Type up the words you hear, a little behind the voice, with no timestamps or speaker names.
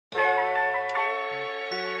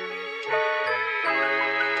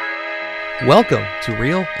Welcome to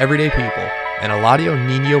Real Everyday People, an Eladio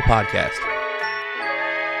Nino podcast.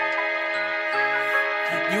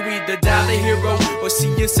 You either die the hero or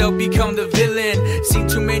see yourself become the villain. Seen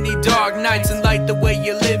too many dark nights and like the way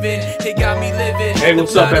you're living. It got me living. Hey,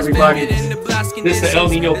 what's up, everybody? This is the El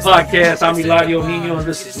Nino podcast. I'm Eladio Nino, and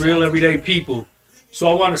this is Real Everyday People. So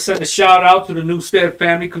I want to send a shout out to the Newstead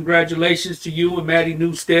family. Congratulations to you and Maddie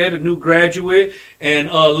Newstead, a new graduate, and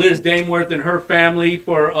Liz Dameworth and her family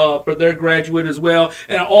for their graduate as well.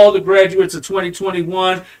 And all the graduates of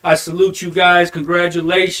 2021, I salute you guys.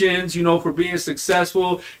 Congratulations, for being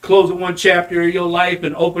successful, closing one chapter of your life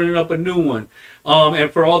and opening up a new one. And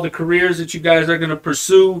for all the careers that you guys are going to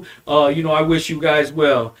pursue, I wish you guys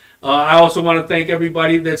well. I also want to thank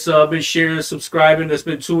everybody that's been sharing, subscribing, that's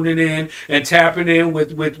been tuning in and tapping in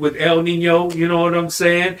with El Nino. You know what I'm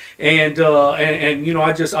saying? And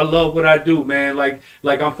I love what I do, man. Like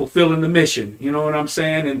I'm fulfilling the mission. You know what I'm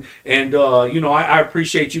saying? And I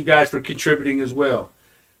appreciate you guys for contributing as well.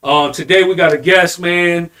 Today we got a guest,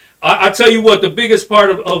 man. I tell you what, the biggest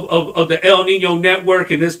part of the El Nino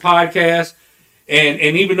network and this podcast, and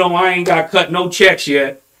even though I ain't got cut no checks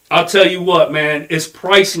yet, I'll tell you what, man, it's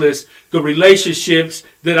priceless, the relationships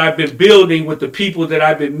that I've been building with the people that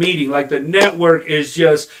I've been meeting. Like, the network is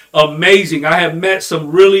just amazing. I have met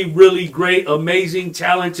some really, really great, amazing,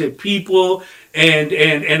 talented people,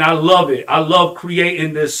 and I love it. I love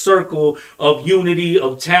creating this circle of unity,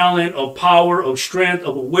 of talent, of power, of strength,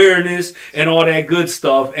 of awareness, and all that good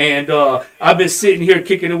stuff. And I've been sitting here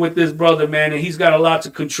kicking it with this brother, man, and he's got a lot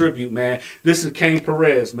to contribute, man. This is Cain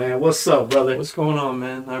Perez, man. What's up, brother? What's going on,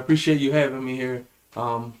 man? I appreciate you having me here.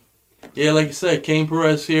 Like you said, Cain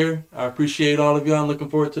Perez here. I appreciate all of y'all. I'm looking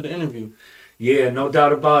forward to the interview. Yeah, no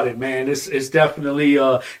doubt about it, man. It's definitely,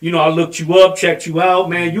 I looked you up, checked you out,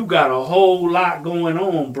 man. You got a whole lot going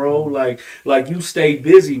on, bro. Like you stay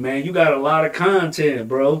busy, man. You got a lot of content,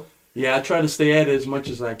 bro. Yeah, I try to stay at it as much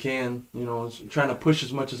as I can, trying to push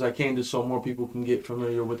as much as I can just so more people can get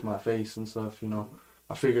familiar with my face and stuff,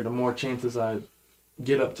 I figure the more chances I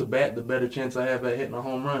get up to bat, the better chance I have at hitting a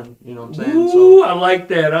home run. You know what I'm saying? Ooh, I like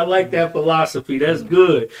that. I like that philosophy. That's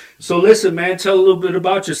good. So listen, man, tell a little bit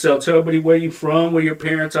about yourself. Tell everybody where you from, where your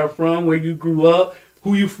parents are from, where you grew up,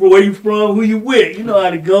 where you from, who you with. You know how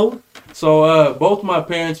to go. So both my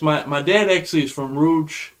parents, my dad actually is from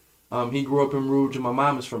Rouge. He grew up in Rouge, and my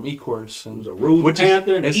mom is from Ecorse. And a Rouge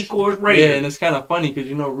Panther and Ecorse Raider. Yeah, and it's kind of funny because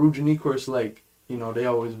Rouge and Ecorse,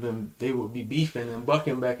 they would be beefing and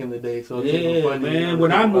bucking back in the day. So it's even funny. Man.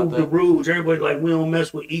 When I moved to Rouge, everybody like, we don't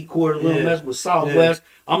mess with Ecorse, we don't mess with Southwest.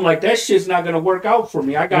 Yeah. I'm like, that shit's not gonna work out for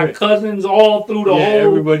me. I got cousins all through the whole.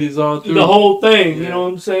 Everybody's all through the whole thing. You know what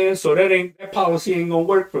I'm saying? So that policy ain't gonna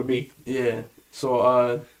work for me. Yeah.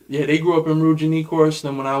 So they grew up in Rouge and Ecorse.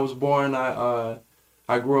 Then when I was born, I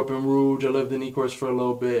grew up in Rouge. I lived in Ecorse for a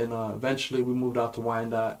little bit, and eventually we moved out to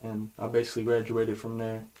Wyandotte, and I basically graduated from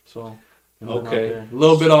there. So. Okay. A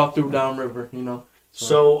little bit off through downriver,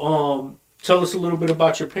 So, tell us a little bit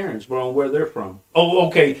about your parents, bro, and where they're from. Oh,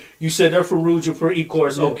 okay. You said they're from Rouge and for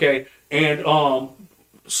Ecorse. Yeah. Okay. And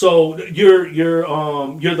so you're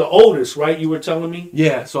the oldest, right? You were telling me.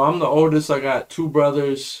 Yeah. So I'm the oldest. I got two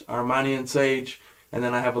brothers, Armani and Sage, and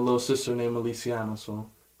then I have a little sister named Aliciana. So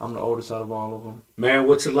I'm the oldest out of all of them. Man,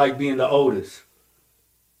 what's it like being the oldest?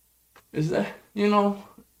 Is that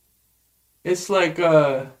It's like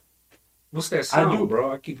What's that sound,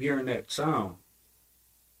 bro? I keep hearing that sound.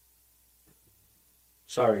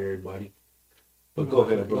 Sorry, everybody. But go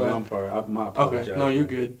ahead, bro. I'm sorry. I apologize. Okay. No, you're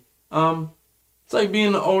good. It's like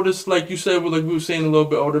being the oldest, like you said, we were saying a little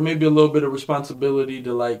bit older, maybe a little bit of responsibility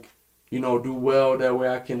to do well. That way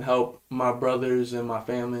I can help my brothers and my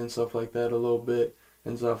family and stuff like that a little bit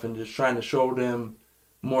and stuff, and just trying to show them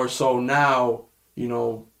more so now,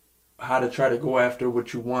 how to try to go after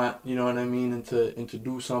what you want, you know what I mean, and to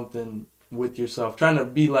do something with yourself, trying to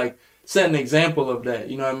be set an example of that,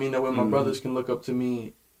 you know what I mean, that way my brothers can look up to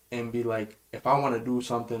me and be like, if I want to do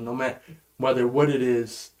something, no matter whether what it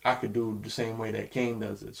is, I could do the same way that Cain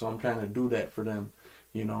does it. So I'm trying to do that for them,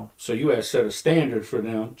 So you had set a standard for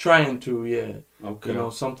them. Trying to, yeah. Okay.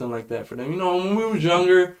 Something like that for them. When we was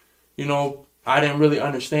younger, I didn't really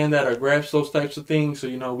understand that or grasp those types of things. So,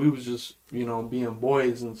 we was just, being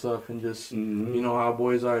boys and stuff, and just, how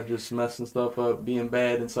boys are, just messing stuff up, being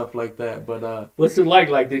bad and stuff like that. But what's it like?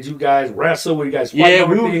 Like, did you guys wrestle? Were you guys fight? Yeah,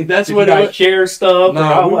 that's did what you guys share stuff?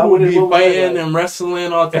 No, we would be fighting and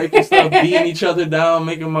wrestling, all types of stuff, beating each other down,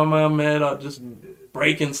 making my mom mad, just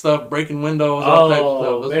breaking stuff, breaking windows, all types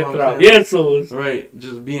of stuff. That's what I'm saying. Yes, right,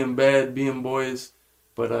 just being bad, being boys.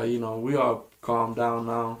 But, we all calmed down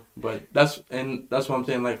now. But that's what I'm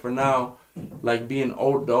saying. Like for now, like being the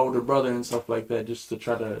older brother and stuff like that, just to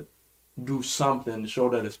try to do something to show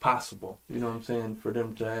that it's possible. You know what I'm saying? For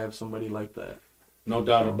them to have somebody like that. No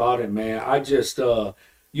doubt about it, man. I just,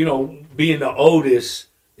 being the oldest,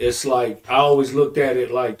 it's like I always looked at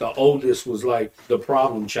it like the oldest was like the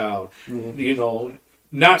problem child. Mm-hmm.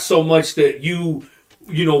 Not so much that you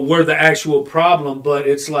were the actual problem, but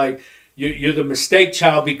it's like you're the mistake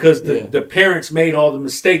child because the parents made all the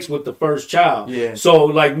mistakes with the first child. Yeah. So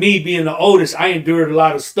like me being the oldest, I endured a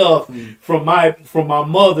lot of stuff from my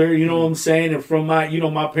mother, you know what I'm saying, and from my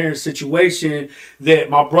my parents' situation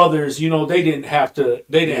that my brothers, they didn't have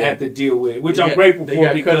to deal with, which I'm grateful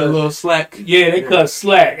for because cut a little slack. Yeah, they cut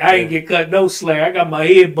slack. I ain't get cut no slack. I got my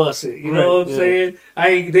head busted. You know what I'm saying?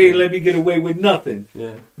 They didn't let me get away with nothing.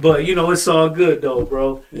 Yeah. But it's all good though,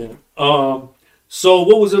 bro. Yeah. So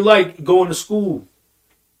what was it like going to school?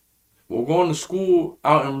 Well, going to school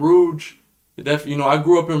out in Rouge, I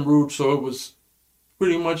grew up in Rouge, so it was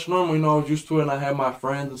pretty much normal. I was used to it, and I had my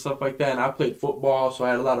friends and stuff like that. And I played football, so I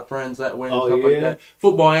had a lot of friends that way and stuff like that.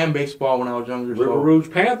 Football and baseball when I was younger. River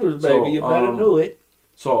Rouge Panthers, baby. You better do it.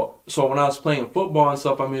 So when I was playing football and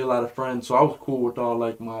stuff, I made a lot of friends. So I was cool with all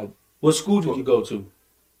like my. What school did you go to?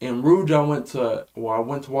 In Rouge, I went to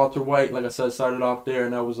Walter White. Like I said, started off there,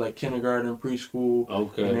 and that was like kindergarten, preschool.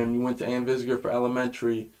 Okay. And then we went to Ann Visger for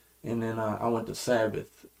elementary, and then I went to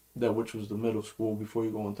Sabbath, which was the middle school before you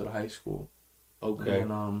go into the high school. Okay. And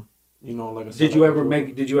like I said, Did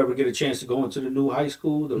you ever get a chance to go into the new high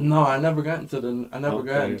school? No, I never got into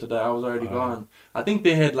got into that. I was already gone. I think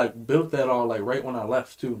they had like built that all like right when I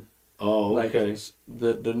left too. Oh, okay. Like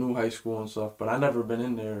the new high school and stuff, but I never been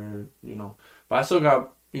in there. But I still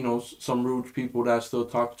got. Some Rouge people that I still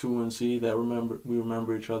talk to and see that we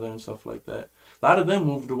remember each other and stuff like that. A lot of them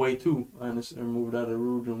moved away too and moved out of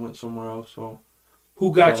Rouge and went somewhere else. So,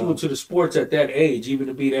 who got you into the sports at that age, even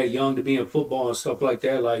to be that young, to be in football and stuff like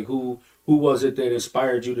that? Like who was it that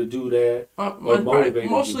inspired you to do that?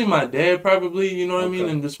 Mostly my dad, probably. You know what I mean,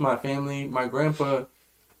 and just my family. My grandpa,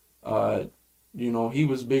 he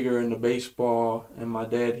was bigger into baseball, and my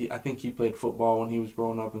dad, I think he played football when he was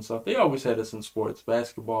growing up and stuff. They always had us in sports: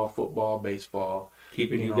 basketball, football, baseball.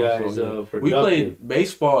 Keeping you guys productive. We played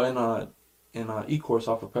baseball in E-course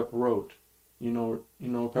off of Pepper Road. You know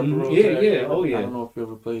Pepper Road? Yeah. Oh yeah. I don't know if you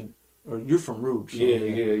ever played, or you're from Rouge. So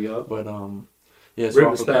Yeah. But so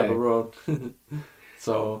off of Pepper Road.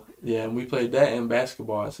 So and we played that in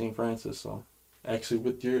basketball at St. Francis. So. Actually,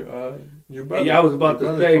 with your brother. Yeah, I was about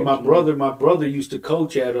to say my brother used to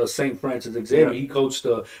coach at St. Francis Xavier. He coached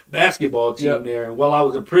the basketball team there. And while I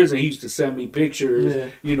was in prison, he used to send me pictures,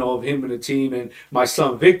 of him and the team. And my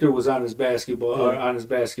son Victor was on his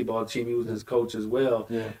basketball team. He was his coach as well.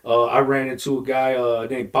 Yeah. I ran into a guy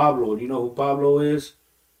named Pablo. Do you know who Pablo is?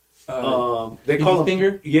 They call him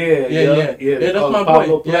Finger. Yeah. That's my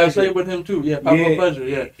boy. Yeah, I played with him too. Yeah, Pablo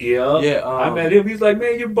Pleasure. Yeah. I met him. He's like,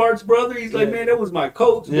 man, you're Bart's brother. He's like, man, that was my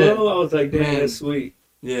coach, bro. I was like, damn, that's sweet.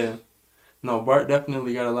 Yeah. No, Bart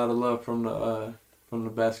definitely got a lot of love from the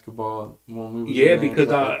basketball when we was because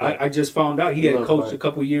I just found out he had coached a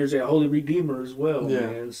couple years at Holy Redeemer as well,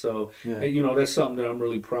 man. So that's something that I'm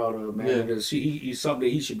really proud of, man. He's something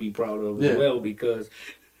that he should be proud of as well, because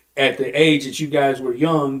at the age that you guys were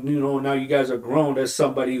young, now you guys are grown. That's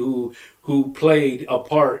somebody who played a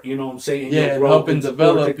part, you know what I'm saying, in your growth helping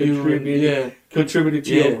develop contributed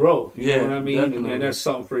to your growth. You know what I mean? Definitely. And that's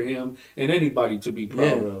something for him and anybody to be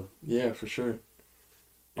proud of. Yeah, for sure.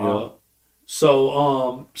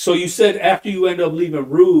 So you said after you end up leaving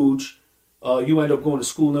Rouge, you end up going to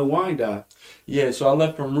school in Wyandotte. Yeah, so I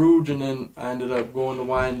left from Rouge and then I ended up going to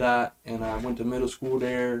Wyandotte and I went to middle school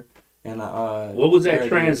there. And what was that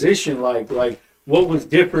transition like? Like, what was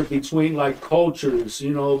different between like cultures?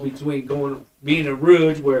 Between being in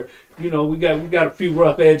Rouge, where we got a few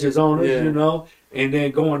rough edges on us, and then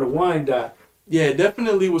going to Wyandotte. Yeah, it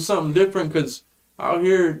definitely was something different because out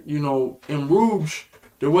here, in Rouge,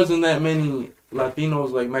 there wasn't that many Latinos,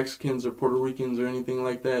 like Mexicans or Puerto Ricans or anything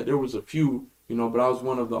like that. There was a few, but I was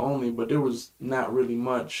one of the only. But there was not really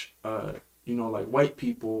much. Like white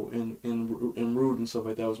people in Rouge and stuff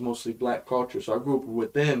like that. It was mostly black culture. So I grew up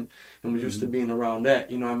with them and was used to being around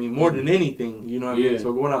that, more than anything,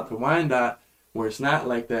 So going out to Wyandotte, where it's not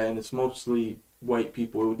like that and it's mostly white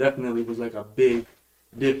people, it definitely was like a big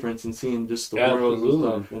difference in seeing just the world and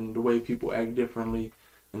stuff and the way people act differently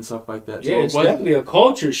and stuff like that. Yeah, so it's definitely a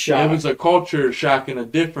culture shock. It was a culture shock and a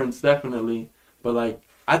difference, definitely. But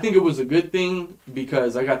I think it was a good thing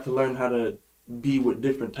because I got to learn how to be with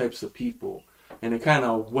different types of people, and it kind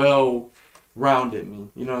of rounded me.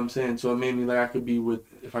 You know what I'm saying? So it made me like I could be with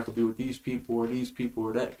these people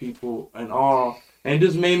or that people and all, and it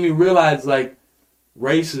just made me realize like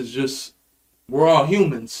race is just, we're all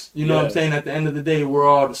humans. You know what I'm saying? At the end of the day, we're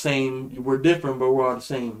all the same. We're different, but we're all the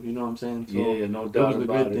same. You know what I'm saying? So yeah, no doubt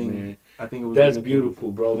about it, man. I think it was that's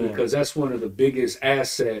beautiful, bro, because that's one of the biggest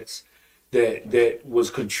assets that was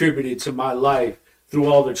contributed to my life through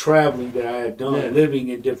all the traveling that I had done, living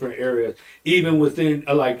in different areas, even within,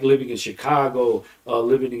 like living in Chicago,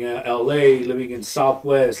 living in LA, living in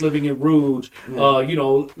Southwest, living in Rouge, you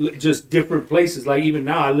know, just different places. Like even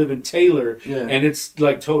now I live in Taylor, and it's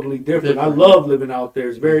like totally different. I love living out there.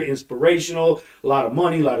 It's very inspirational, a lot of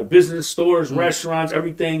money, a lot of business, stores, restaurants,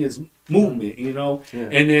 everything is movement, you know?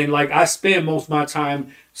 And then like I spend most of my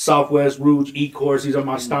time Southwest, Rouge, E-Course, these are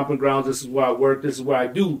my stomping grounds. This is where I work. This is where I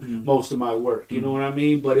do most of my work. You know what I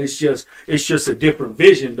mean? But it's just a different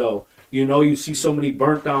vision, though. You know, you see so many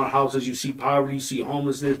burnt down houses. You see poverty. You see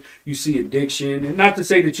homelessness. You see addiction. And not to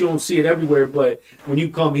say that you don't see it everywhere, but when you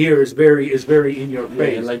come here, it's very in your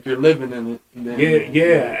face. Yeah, like you're living in it.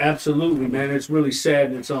 Yeah, absolutely, man. It's really sad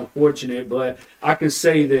and it's unfortunate, but I can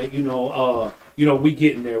say that you know, we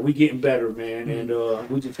getting there. We getting better, man, and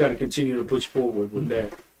we just got to continue to push forward with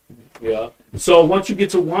that. Yeah. So once you get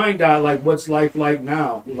to Wyandotte, like, what's life like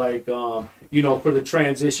now? Like, you know, for the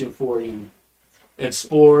transition for you, and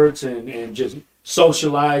sports and just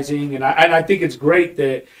socializing, and I think it's great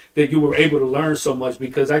that you were able to learn so much,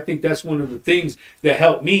 because I think that's one of the things that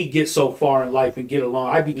helped me get so far in life and get along.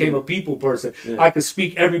 I became a people person. I could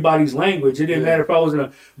speak everybody's language. It didn't matter if I was in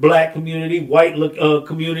a black community, white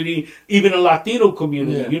community, even a Latino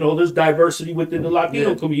community. You know, there's diversity within the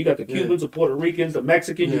Latino community. You got the Cubans, the Puerto Ricans, the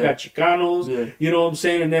Mexicans, you got Chicanos, you know what I'm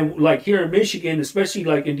saying? And then like here in Michigan, especially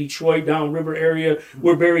like in Detroit, downriver area,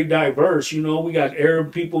 we're very diverse. You know, we got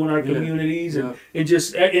Arab people in our communities, and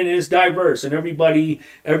it's diverse, and everybody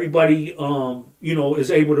you know, is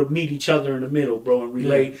able to meet each other in the middle, bro, and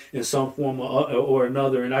relate in some form or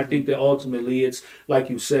another. And I think that ultimately it's, like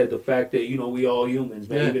you said, the fact that, you know, we all humans,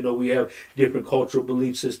 man, even though we have different cultural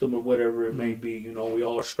belief system or whatever it may be, you know, we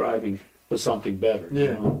all striving for something better.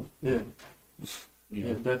 You know?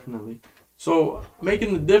 Yeah, definitely. So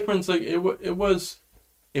making the difference, like it was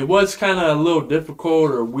kind of a little difficult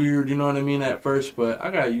or weird, you know what I mean, at first, but I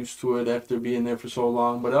got used to it after being there for so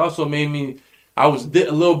long. But it also made me, I was a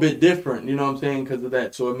little bit different, you know what I'm saying, because of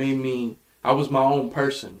that. So it made me, I was my own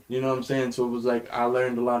person, you know what I'm saying. So it was like I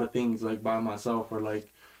learned a lot of things like by myself, or like,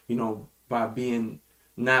 you know, by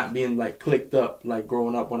not being like clicked up, like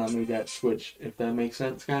growing up when I made that switch, if that makes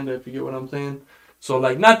sense, kind of, if you get what I'm saying. So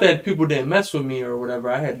like, not that people didn't mess with me or whatever.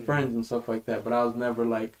 I had friends and stuff like that, but I was never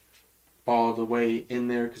like all the way in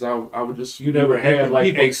there, because I would just, you never had like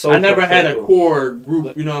people. a social I never had a circle. core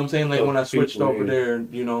group, you know what I'm saying, like when I switched people, over there,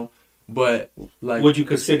 you know. But like, would you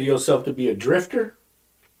consider yourself to be a drifter?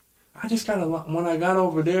 I just got a lot. When I got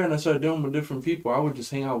over there and I started dealing with different people, I would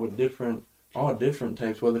just hang out with all different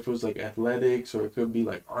types, whether if it was like athletics or it could be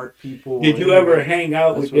like art people. Did you ever hang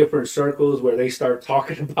out with different circles where they start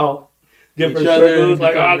talking about different each other, circles,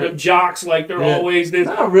 like them jocks, like they're always this?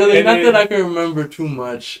 Not really. Not that I can remember too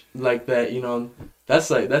much like that, you know.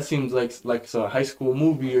 That seems like a high school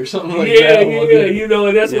movie or something like that. Yeah, you know,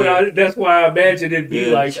 and that's why I imagine it'd be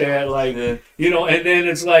like that, like you know. And then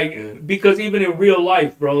it's like, because even in real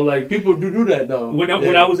life, bro, like people do that though. When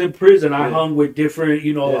I was in prison, I hung with different,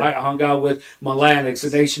 you know, I hung out with Melanics,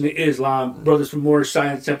 the Nation of Islam, brothers from Moorish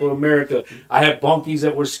Science Temple of America. I had bunkies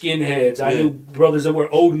that were skinheads. I knew brothers that were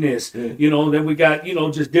Odinists. You know, then we got, you know,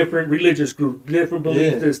 just different religious groups, different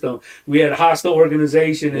belief system. We had hostile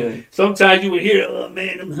organization, and sometimes you would hear, oh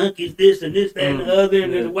man, them hunkies this and this, that and the other,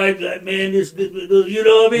 and then the white like, man, this, you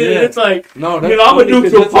know what I mean? And it's like, you know, I'm a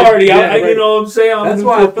neutral party. You know what I'm saying? I'm that's a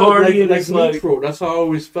why I neutral felt party, like neutral. That's how I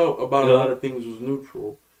always felt about a lot of things, was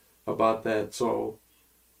neutral about that. So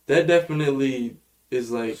that definitely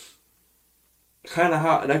is like kind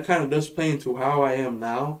of does play into how I am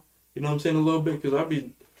now. You know what I'm saying, a little bit, because I'll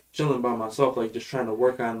be chilling by myself, like just trying to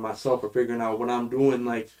work on myself or figuring out what I'm doing,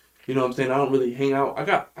 like. You know what I'm saying? I don't really hang out. I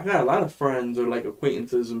got a lot of friends or like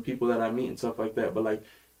acquaintances and people that I meet and stuff like that. But like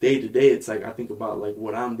day to day, it's like I think about like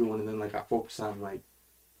what I'm doing, and then like I focus on like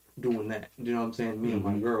doing that. You know what I'm saying? Me and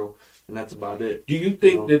my girl, and that's about it. Do you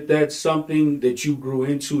think that that's something that you grew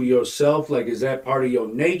into yourself? Like, is that part of your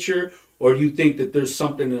nature? Or do you think that there's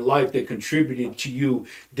something in life that contributed to you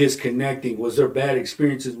disconnecting? Was there bad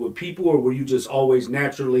experiences with people, or were you just always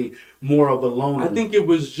naturally more of a loner? I think it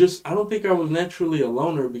was just, I don't think I was naturally a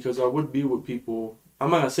loner, because I would be with people.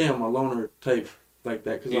 I'm not going to say I'm a loner type like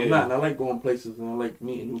that, because I'm not. And I like going places, and I like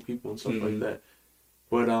meeting new people and stuff like that.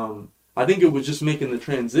 But I think it was just making the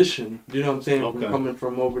transition. You know what I'm saying? Okay. From coming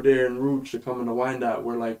from over there in Rouge to coming to Wyandotte,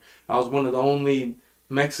 where like I was one of the only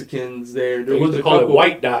Mexicans there. They used to call it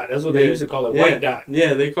White Dot. That's what they used to call it, White Dot.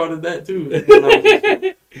 Yeah, they called it that too. When I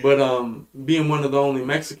was but being one of the only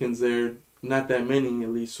Mexicans there, not that many at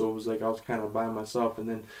least, so it was like I was kind of by myself, and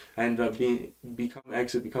then I ended up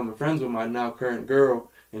becoming friends with my now current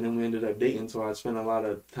girl, and then we ended up dating. So I spent a lot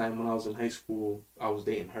of time when I was in high school. I was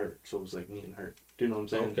dating her, so it was like me and her. Do you know what I'm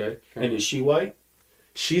saying? Okay. And is she white?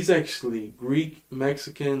 She's actually Greek,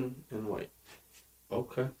 Mexican, and white.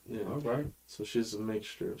 Okay. Yeah. All right. So she's a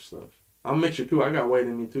mixture of stuff. I'm a mixture too. I got white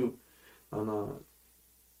in me too. And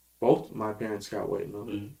both my parents got white in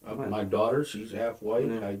them. My daughter, she's half white.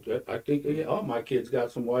 Yeah. I think all my kids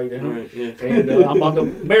got some white in them. Right, yeah. And I'm about to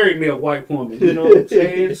marry me a white woman. You know what I'm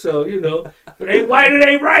saying? So, you know, if it ain't white, it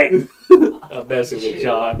ain't right. I'm messing with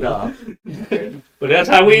y'all. Nah. But that's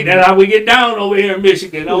how we get down over here in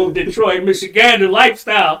Michigan, old Detroit, Michigan, the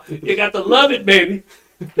lifestyle. You got to love it, baby.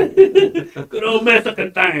 Good old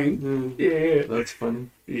Mexican thing. Yeah. That's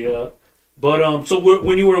funny. Yeah. But so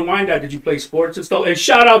when you were in Wyandotte, did you play sports and stuff? And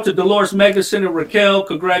shout out to Dolores Megason and Raquel.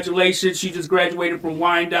 Congratulations. She just graduated from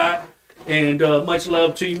Wyandotte. And much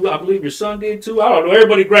love to you. I believe your son did too. I don't know.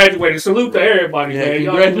 Everybody graduated. Salute to everybody, man.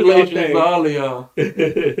 Congratulations to all of y'all.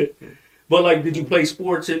 But like, did you play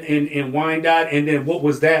sports in Wyandotte? And then what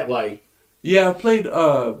was that like? Yeah, I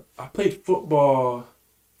played football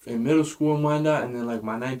in middle school in Wyandotte, and then like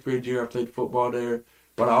my 9th grade year I played football there.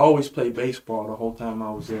 But I always played baseball the whole time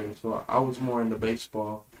I was there. So I was more into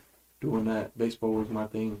baseball, doing that. Baseball was my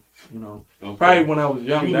thing, you know. Okay. Probably when I was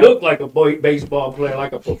young. You look like a baseball player,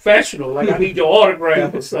 like a professional. Like I need your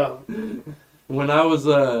autograph or something. When I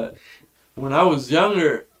was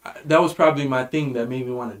younger, that was probably my thing that made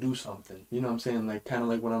me want to do something. You know what I'm saying? Like kind of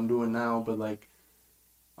like what I'm doing now, but like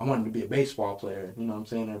I wanted to be a baseball player. You know what I'm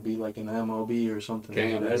saying? Or be like in the MLB or something.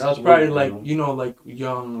 Damn, like that. was probably like, you know, like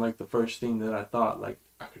young, like the first thing that I thought like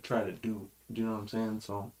I could try to do. Do you know what I'm saying?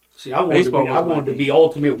 So see, I wanted to be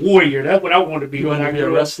Ultimate Warrior. That's what I wanted to be. You want to be a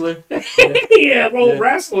wrestler? Yeah, bro,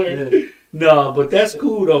 wrestler. Yeah. No, but that's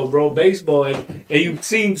cool though, bro. Baseball, and you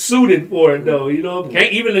seem suited for it though. You know,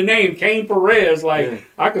 even the name Cain Perez, like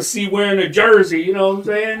I could see wearing a jersey. You know what I'm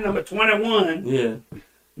saying? Number 21. Yeah.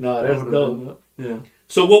 No, that's dope. Yeah.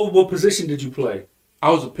 So what position did you play?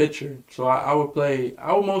 I was a pitcher, so I would play.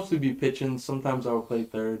 I would mostly be pitching. Sometimes I would play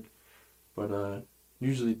third, but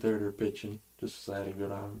usually third or pitching, just because I had a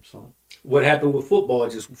good arm. So what happened with football?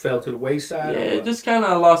 It just fell to the wayside. Yeah, just kind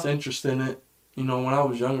of lost interest in it. You know, when I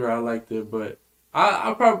was younger, I liked it, but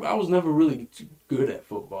I was never really good at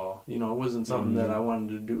football. You know, it wasn't something that I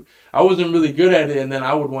wanted to do. I wasn't really good at it, and then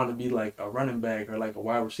I would want to be like a running back or like a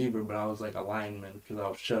wide receiver, but I was like a lineman because I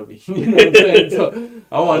was chubby. You know what I'm saying? So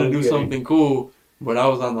I wanted to do something cool, but I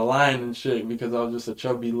was on the line and shit because I was just a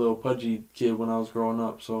chubby little pudgy kid when I was growing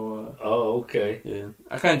up. So okay. Yeah,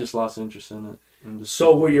 I kind of just lost interest in it.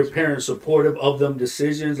 So were your parents supportive of them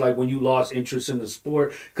decisions, like when you lost interest in the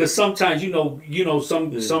sport? Because sometimes,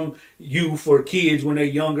 some youth or kids when they're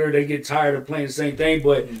younger, they get tired of playing the same thing,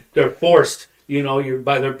 but they're forced. You know, you're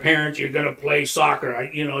by their parents. You're gonna play soccer.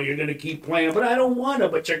 You're gonna keep playing, but I don't wanna.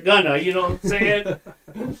 But you're gonna. You know what I'm saying?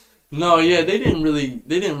 No, yeah, they didn't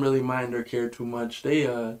really mind or care too much.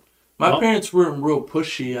 My parents weren't real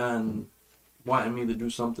pushy on wanting me to do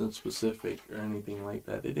something specific or anything like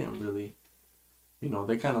that. They didn't really. You know,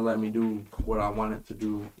 they kind of let me do what I wanted to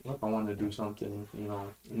do. If I wanted to do something,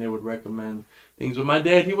 and they would recommend things. But my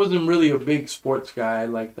dad, he wasn't really a big sports guy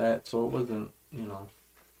like that, so it wasn't,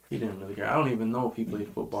 he didn't really care. I don't even know if he played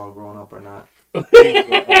football growing up or not.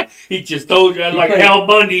 He just told you, like Al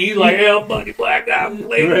Bundy. He's like Al Bundy, black guy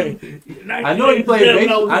played. Right. I know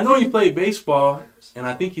he played baseball, and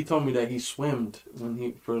I think he told me that he swimmed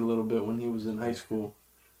for a little bit when he was in high school.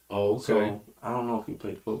 Oh, okay. So I don't know if he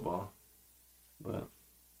played football. But,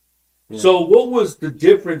 yeah. So what was the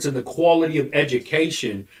difference in the quality of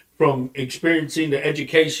education from experiencing the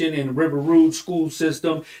education in the River Rouge school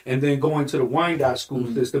system and then going to the Wyandotte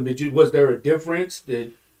school system? Was there a difference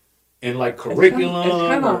in like curriculum? It's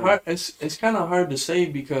kind of hard. It's kind of hard to say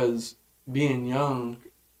because being young,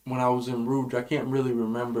 when I was in Rouge, I can't really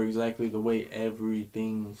remember exactly the way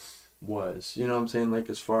everything was. You know what I'm saying? Like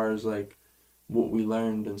as far as like what we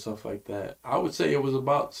learned and stuff like that. I would say it was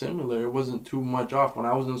about similar. It wasn't too much off. When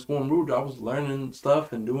I was in school in Rouge, I was learning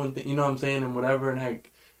stuff and doing things, you know what I'm saying, and whatever, and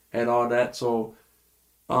had all that. So,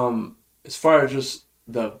 as far as just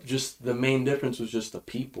the main difference was just the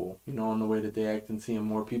people, and the way that they act and seeing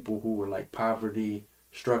more people who were like poverty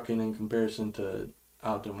stricken in comparison to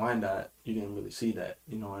out in Wyandotte. You didn't really see that.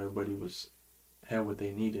 Everybody had what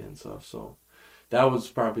they needed and stuff. So that was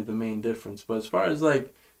probably the main difference. But as far as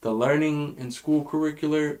like the learning in school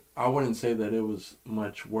curricular, I wouldn't say that it was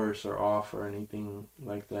much worse or off or anything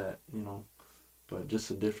like that, you know. But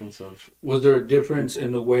just a difference of... Was there a difference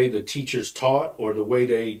in the way the teachers taught or the way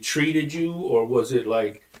they treated you, or was it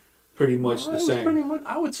like pretty much the same?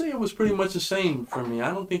 I would say it was pretty much the same for me. I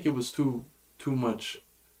don't think it was too much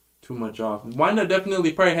off. Wanda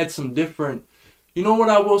definitely probably had some different... You know what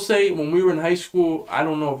I will say? When we were in high school, I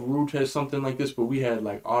don't know if Rouge has something like this, but we had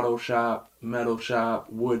like auto shop, metal shop,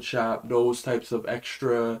 wood shop, those types of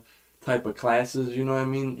extra type of classes, you know what I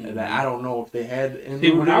mean? Mm-hmm. And I don't know if they had...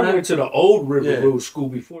 when I went to the old River Rouge school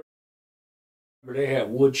before, they had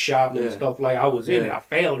wood shop and stuff like I was in it. I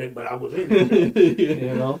failed it, but I was in it,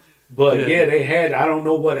 you know? But they had. I don't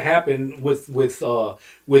know what happened with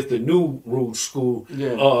the new Rouge school.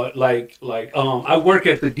 Yeah. I work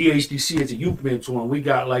at the DHDC as a youth mentor, and we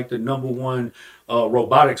got like the #1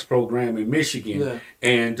 robotics program in Michigan,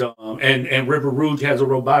 and River Rouge has a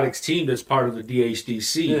robotics team that's part of the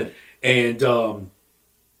DHDC,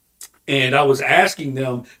 and I was asking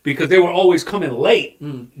them because they were always coming late,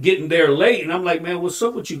 getting there late. And I'm like, man, what's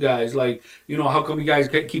up with you guys? Like, you know, how come you guys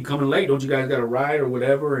keep coming late? Don't you guys got a ride or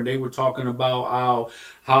whatever? And they were talking about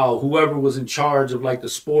how whoever was in charge of like the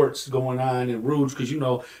sports going on in Rouge, because, you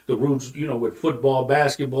know, the Rouge, you know, with football,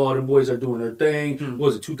 basketball, the boys are doing their thing. What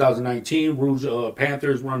was it 2019? Rouge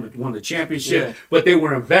Panthers won the championship, but they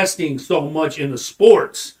were investing so much in the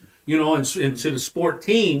sports, you know, into the sport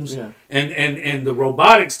teams, and the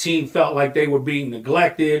robotics team felt like they were being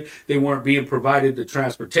neglected. They weren't being provided the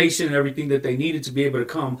transportation and everything that they needed to be able to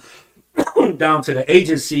come down to the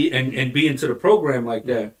agency and be into the program like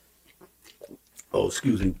that. Oh,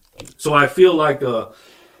 excuse me. So I feel like a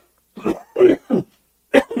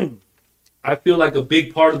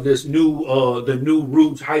big part of this the new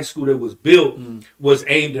Rouge High School that was built was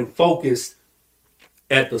aimed and focused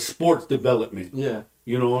at the sports development. Yeah.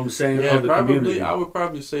 You know what I'm saying? Yeah, probably. I would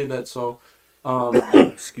probably say that. So,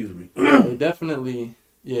 excuse me. Definitely.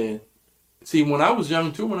 Yeah. See, when I was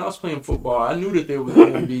young too, when I was playing football, I knew that there was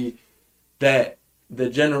going to be that the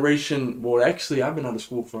generation. Well, actually, I've been out of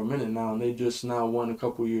school for a minute now, and they just now won a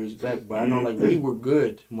couple years back. But I know, like, they were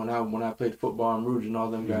good when I played football in Rouge and all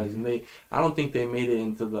them guys, and I don't think they made it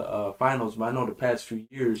into the finals. But I know the past few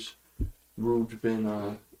years, Rouge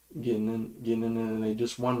been getting in, and they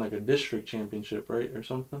just won like a district championship, right, or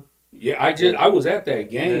something. Yeah, I was at that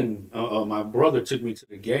game. Yeah. My brother took me to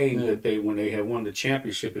the game when they had won the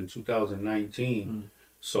championship in 2019.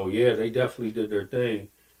 So yeah, they definitely did their thing.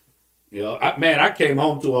 You know, I came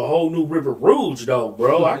home to a whole new River Rouge though,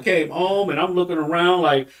 bro. I came home and I'm looking around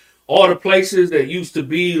like all the places that used to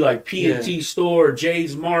be like P&T store,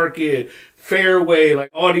 Jay's Market, Fairway, like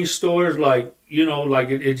all these stores, like, you know, like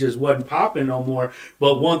it just wasn't popping no more.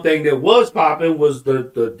 But one thing that was popping was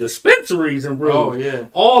the dispensaries in Rouge. Oh, yeah.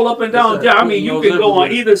 All up and down. I mean, you can go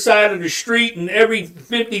on either side of the street, and every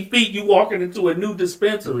 50 feet you walking into a new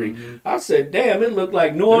dispensary. I said, damn, it looked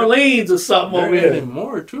like New Orleans or something over there. They're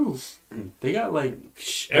more, too. They got like,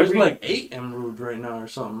 there's like 8 in Rouge right now or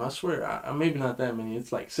something. I swear, maybe not that many.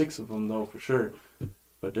 It's like 6 of them, though, for sure.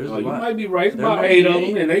 But there's a lot. You might be right. About 8 of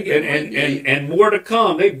them, and more to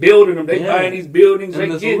come. They building them. They buying these buildings.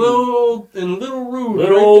 And there's little Rouge,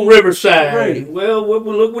 little old Riverside. Right. Well,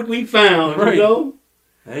 look what we found. Right. You know.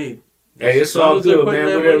 Hey, it's all good,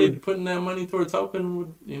 man. Putting that money towards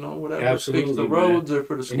helping, you know, whatever. Absolutely, fix the roads or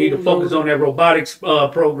for the school. You need to focus on that robotics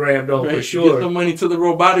program, though, for sure. Get the money to the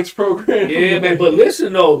robotics program. Yeah, man. But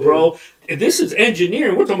listen, though, bro. This is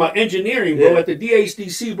engineering. We're talking about engineering, bro. At the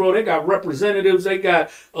DHDC, bro, they got representatives. They got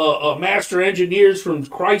master engineers from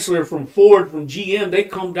Chrysler, from Ford, from GM. They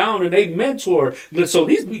come down and they mentor. So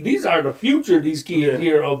these are the future, these kids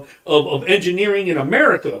here of engineering in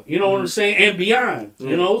America. You know what I'm saying? And beyond.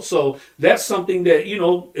 You know, so that's something that, you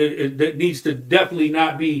know, that needs to definitely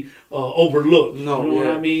not be overlooked. No, you know what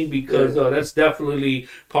I mean? Because that's definitely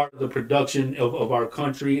part of the production of our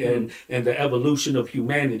country and the evolution of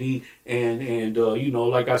humanity. And you know,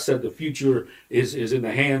 like I said, the future is in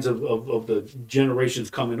the hands of the generations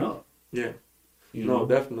coming up. Yeah. You know?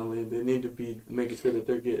 Definitely. They need to be making sure that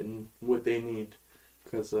they're getting what they need,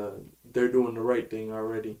 because they're doing the right thing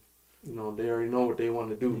already. You know, they already know what they want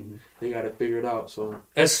to do. They got to figure it out. So,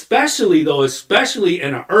 especially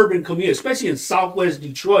in an urban community, especially in Southwest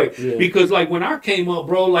Detroit, because like when I came up,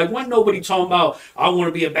 bro, like wasn't nobody talking about I want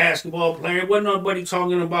to be a basketball player. Wasn't nobody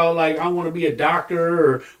talking about like I want to be a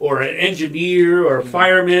doctor or an engineer or a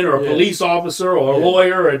fireman or a police officer or a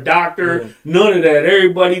lawyer or a doctor. None of that.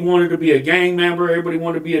 Everybody wanted to be a gang member. Everybody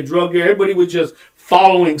wanted to be a drug dealer. Everybody was just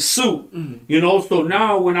following suit. You know. So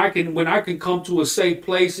now when I can come to a safe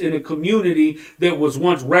place in a community that was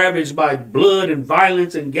once ravaged by blood and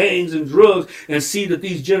violence and gangs and drugs, and see that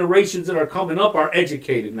these generations that are coming up are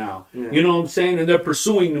educated now. Yeah. You know what I'm saying? And they're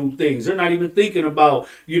pursuing new things. They're not even thinking about,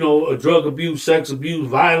 drug abuse, sex abuse,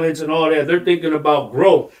 violence, and all that. They're thinking about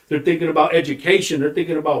growth. They're thinking about education. They're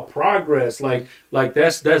thinking about progress. Like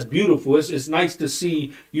that's beautiful. It's nice to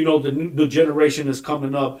see, the generation that's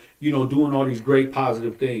coming up, doing all these great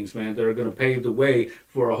positive things, man, that are going to pave the way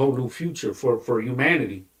for a whole new future for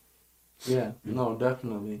humanity. Yeah, no,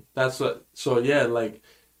 definitely. Like,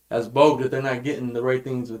 as Bogue, that they're not getting the right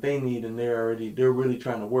things that they need, and they're really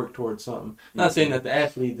trying to work towards something. Not saying that the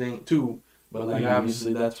athletes ain't too, but like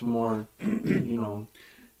obviously that's more,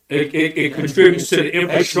 It contributes to the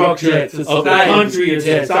infrastructure of the country and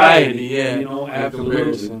society. Yeah,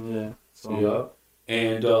 absolutely. Yeah. So. Yeah.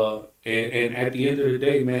 And at the end of the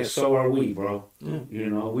day, man, so are we, bro. Yeah.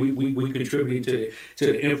 We contribute to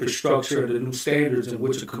the infrastructure, the new standards in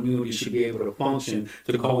which a community should be able to function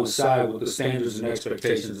to coincide with the standards and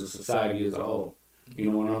expectations of society as a whole. You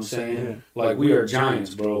know what I'm saying? Yeah. Like, we are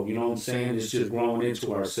giants, bro. You know what I'm saying? It's just growing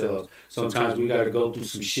into ourselves. Sometimes we got to go through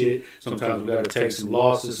some shit. Sometimes we got to take some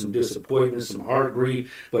losses, some disappointments, some heart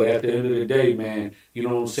grief. But at the end of the day, man, you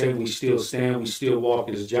know what I'm saying? We still stand. We still walk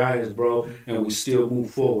as giants, bro. And we still move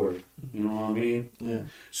forward. You know what I mean? Yeah.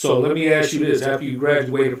 So let me ask you this. After you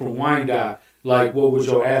graduated from Wyandotte, like, what was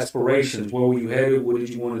your aspirations? Where were you headed? What did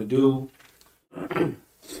you want to do?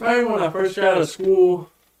 Probably when I first got out of school,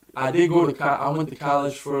 I did go to I went to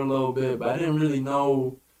college for a little bit, but I didn't really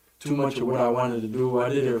know too much of what I wanted to do. I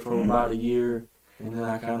did it for about a year, and then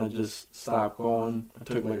I kind of just stopped going. I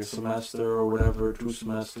took like a semester or whatever, 2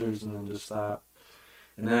 semesters, and then just stopped.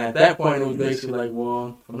 And then at that point, it was basically like,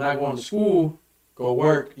 well, if I'm not going to school, go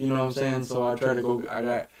work, you know what I'm saying? So I tried to go,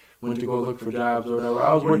 went to go look for jobs or whatever.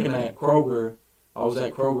 I was working at Kroger. I was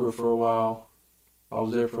at Kroger for a while. I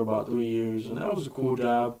was there for about 3 years, and that was a cool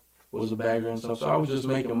job. Was a bagger and stuff. So I was just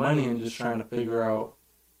making money and just trying to figure out,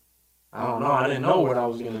 I don't know, I didn't know what I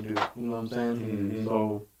was going to do. You know what I'm saying? Mm-hmm.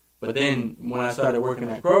 So, but then when I started working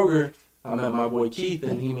at Kroger, I met my boy Keith,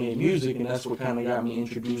 and he made music, and that's what kind of got me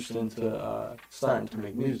introduced into starting to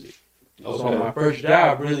make music. Okay. So my first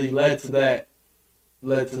job really led to that.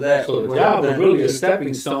 So the job was really a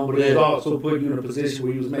stepping stone, but it also put you in a position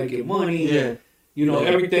where you was making money. Yeah.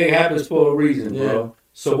 Everything happens for a reason, bro. Yeah.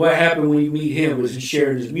 So what happened when you meet him? Was he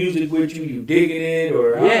sharing his music with you? You digging it,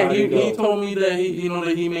 or he told me that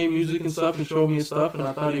he made music and stuff and showed me his stuff, and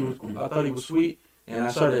I thought he was sweet, and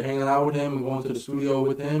I started hanging out with him and going to the studio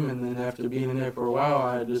with him, and then after being in there for a while,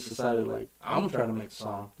 I just decided like I'm gonna try to make a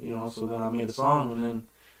song, So then I made a song, and then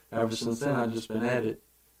ever since then I've just been at it,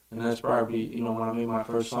 and that's probably when I made my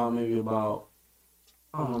first song maybe about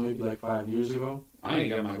maybe like 5 years ago. I ain't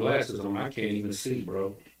got my glasses on. I can't even see,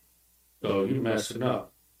 bro. So you messing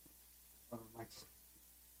up.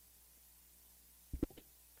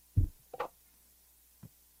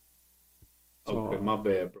 Okay, my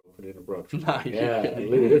bad, bro, for the interruption.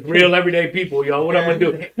 It's real everyday people, y'all. What I'm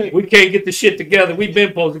gonna do? We can't get the shit together. We've been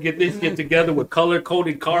supposed to get this shit together with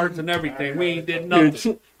color-coded cards and everything. We ain't did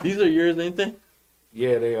nothing. These are yours, ain't they?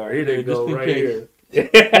 Yeah, they are. Here they go, right here.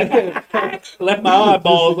 Left my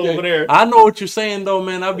eyeballs over there. I know what you're saying, though,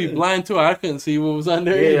 man. I'd be blind too. I couldn't see what was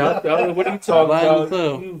under there. Yeah, what are you talking about?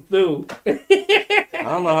 You do. I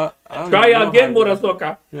don't know how. Try again,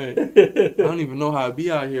 Murasoka. I don't even know how to be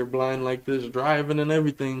out here blind like this, driving and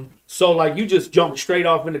everything. So, like, you just jumped straight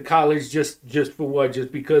off into college just for what?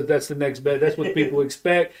 Just because that's the next best? That's what people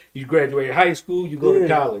expect? You graduate high school, you go to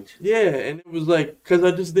college. Yeah, and it was like, because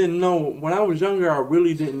I just didn't know. When I was younger, I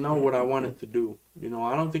really didn't know what I wanted to do.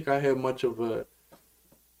 I don't think I had much of a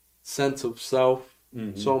sense of self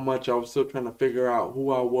so much. I was still trying to figure out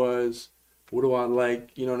who I was, what do I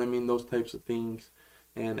like, you know what I mean, those types of things.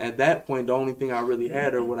 And at that point, the only thing I really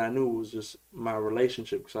had or what I knew was just my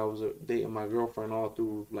relationship, because I was dating my girlfriend all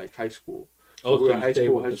through like high school. So we were high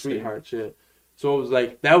school sweethearts, yeah. So it was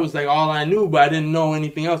like, that was like all I knew, but I didn't know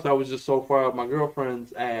anything else. I was just so far up my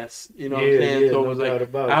girlfriend's ass, you know what I'm saying? So it was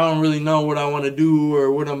like, I don't really know what I want to do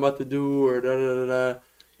or what I'm about to do or da-da-da-da.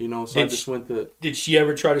 So I just went to... Did she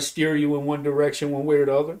ever try to steer you in one direction, one way or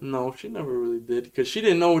the other? No, she never really did, because she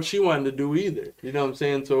didn't know what she wanted to do either. You know what I'm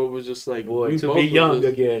saying? So it was just like... Boy, to be young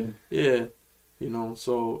again. Yeah.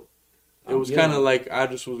 So it was kind of like I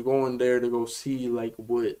just was going there to go see, like,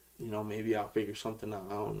 what, maybe I'll figure something out.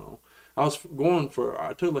 I don't know. I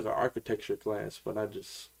took like an architecture class, but I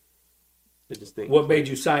just think. What made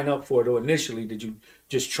you sign up for it, though, initially? Did you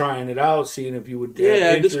just trying it out, seeing if you would?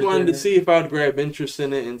 Yeah, I just wanted to see if I would grab interest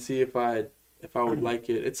in it and see if I would like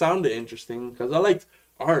it. It sounded interesting because I liked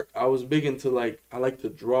art. I was big into like I like to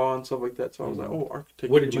draw and stuff like that. So I was like, oh,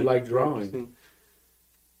 architecture. What did you like drawing?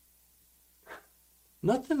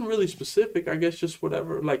 Nothing really specific. I guess just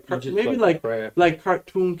whatever. Like maybe like like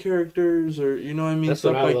cartoon characters or you know what I mean,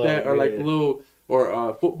 stuff like that, or like little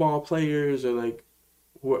or football players or like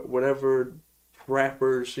whatever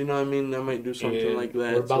rappers. You know what I mean? I might do something like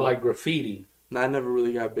that. What about like graffiti? No, I never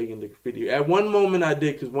really got big into graffiti. At one moment I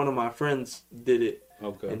did because one of my friends did it.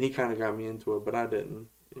 Okay. And he kind of got me into it, but I didn't.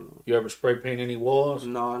 You know. You ever spray paint any walls?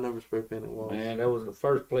 No, I never spray painted walls. Man, that was the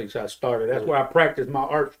first place I started. That's where I practiced my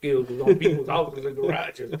art skills, was on people's houses and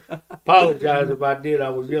garages. Apologize if I did. I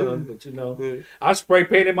was young, but you know, I spray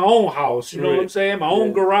painted my own house. You know what I'm saying? My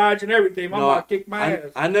own garage and everything. My mom kicked my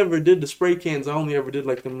ass. I never did the spray cans. I only ever did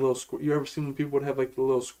like them little. You ever seen when people would have like the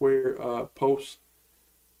little square post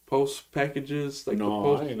packages, like the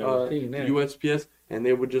post I ain't never seen that. USPS, and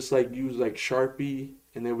they would just like use like Sharpie.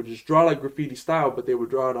 And they would just draw like graffiti style, but they would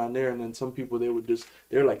draw it on there. And then some people,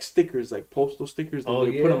 they're like stickers, like postal stickers. And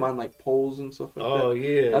they put them on like poles and stuff like that. Oh,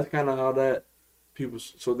 yeah. That's kind of how that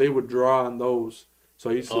so they would draw on those. So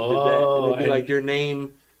I used to do that. And it'd be like your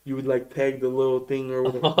name, you would like tag the little thing or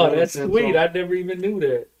whatever. Oh, that's sweet. I never even knew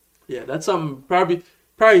that. Yeah, that's something probably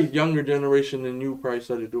younger generation than you probably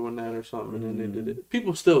started doing that or something. And then they did it.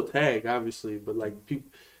 People still tag, obviously, but like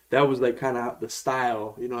people. That was like kind of the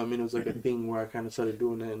style, you know what I mean? It was like a thing where I kind of started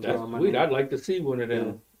doing that. And that's sweet. I'd like to see one of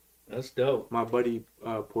them. Yeah. That's dope. My buddy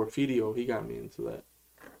Porfidio, he got me into that.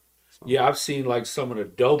 So. Yeah, I've seen like some of the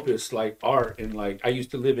dopest like art, and like I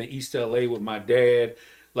used to live in East LA with my dad.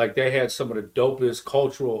 Like they had some of the dopest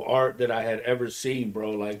cultural art that I had ever seen,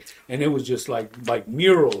 bro. Like, and it was just like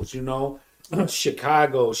murals, you know.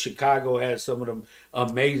 Chicago had some of them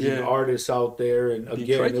amazing artists out there, and again,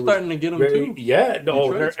 Detroit's starting to get them too. Yeah,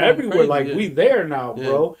 no, they're everywhere. Like we there now,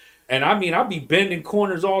 bro. And I mean, I be bending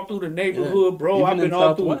corners all through the neighborhood, bro. Even I've been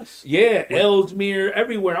all Southwest. through, Ellesmere,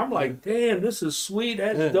 everywhere. I'm like, damn, this is sweet.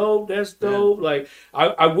 That's dope. That's dope. Like,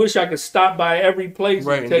 I wish I could stop by every place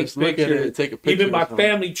and take pictures. Take a picture. Even my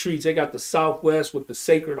family trees, they got the Southwest with the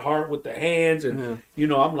Sacred Heart with the hands, and you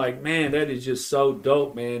know, I'm like, man, that is just so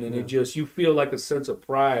dope, man. And it just, you feel like a sense of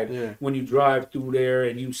pride when you drive through there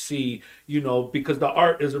and you see, you know, because the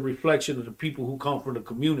art is a reflection of the people who come from the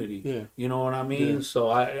community. Yeah. You know what I mean? Yeah. So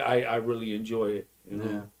I really enjoy it. You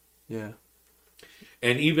know? Yeah.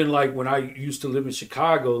 And even like when I used to live in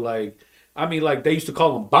Chicago, like, I mean, like they used to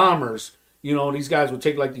call them bombers. You know, these guys would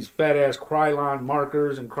take like these fat ass Krylon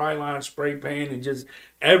markers and Krylon spray paint and just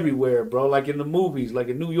everywhere, bro. Like in the movies, like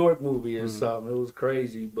a New York movie or something. It was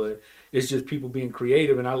crazy, but it's just people being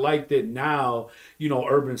creative. And I like that now, you know,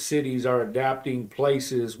 urban cities are adapting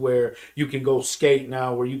places where you can go skate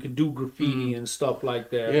now, where you can do graffiti and stuff like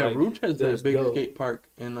that. Yeah, like, Rouge has that big skate park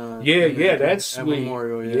in that's sweet.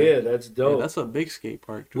 Memorial, yeah, that's dope. Yeah, that's a big skate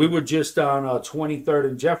park too. We were just on 23rd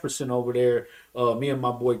and Jefferson over there. Me and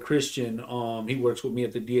my boy Christian, he works with me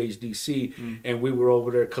at the DHDC, and we were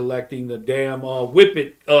over there collecting the damn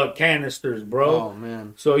Whippet canisters, bro. Oh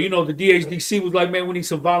man! So you know the DHDC was like, man, we need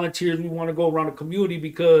some volunteers. We want to go around the community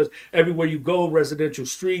because everywhere you go, residential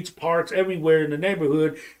streets, parks, everywhere in the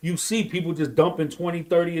neighborhood, you see people just dumping 20,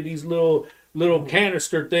 30 of these little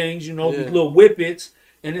canister things, you know, these little Whippets.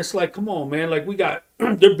 And it's like, come on, man. Like, we got,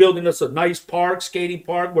 they're building us a nice park, skating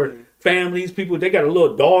park, where families, people, they got a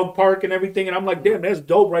little dog park and everything. And I'm like, damn, that's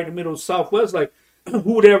dope right in the middle of Southwest. Like, who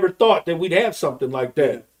would ever thought that we'd have something like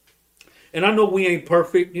that? And I know we ain't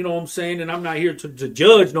perfect, you know what I'm saying? And I'm not here to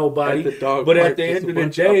judge nobody. But at the end of the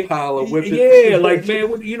day, like, man,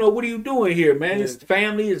 what are you doing here, man? It's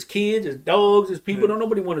family, it's kids, it's dogs, it's people. Don't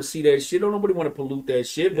nobody want to see that shit. Don't nobody want to pollute that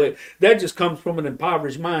shit. But that just comes from an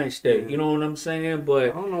impoverished mind state. You know what I'm saying?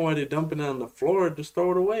 But I don't know why they're dumping it on the floor. Just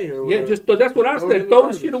throw it away. Or that's what I said. Throw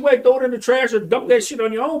the shit away. Throw it in the trash or dump that shit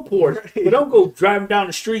on your own porch. But don't go driving down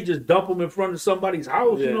the street, just dump them in front of somebody's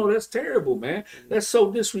house. You know, that's terrible, man. That's so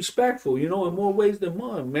disrespectful. You know, in more ways than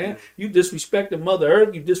one, man. You disrespecting Mother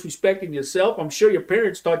Earth. You disrespecting yourself. I'm sure your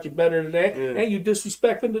parents taught you better than that. And you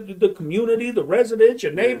disrespecting the community, the residents,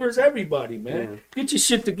 your neighbors, everybody, man. Get your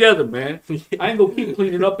shit together, man. I ain't gonna keep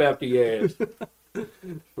cleaning up after your ass.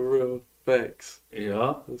 For real. Facts.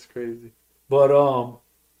 Yeah. That's crazy. But,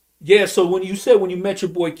 so when you met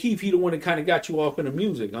your boy Keith, he the one that kind of got you off in the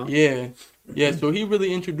music, huh? Yeah, so he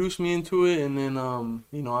really introduced me into it, and then,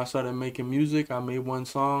 I started making music. I made one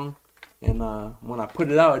song. And when I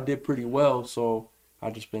put it out, it did pretty well. So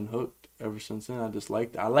I've just been hooked ever since then. I just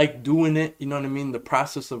liked it. I like doing it. You know what I mean? The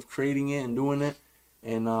process of creating it and doing it.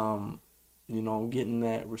 And, getting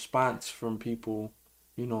that response from people,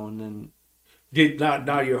 and then.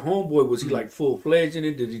 Now your homeboy, was he like full-fledged in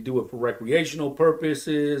it? Did he do it for recreational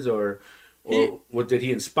purposes? Or Or did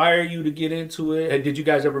he inspire you to get into it? And did you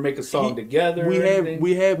guys ever make a song together?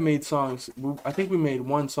 We have made songs. I think we made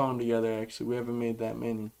one song together. Actually, we haven't made that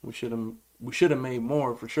many. We should have made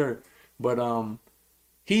more for sure. But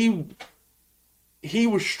he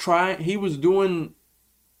was trying. He was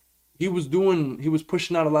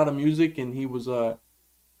pushing out a lot of music, and he was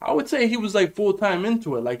I would say he was like full time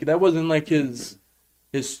into it. Like that wasn't like his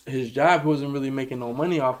job. He wasn't really making no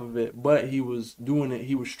money off of it, but he was doing it.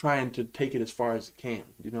 He was trying to take it as far as he can.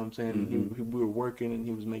 You know what I'm saying? Mm-hmm. We were working, and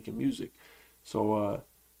he was making music. So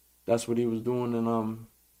that's what he was doing. And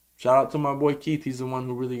shout out to my boy Keith. He's the one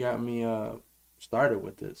who really got me started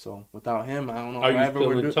with it. So without him, I don't know. Are you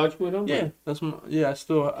still in touch with him? Yeah, I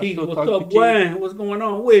still talk to Keith. What's going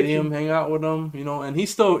on with you? Hang out with him, and he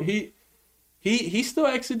still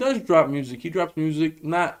actually does drop music. He drops music,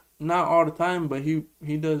 not all the time, but he'll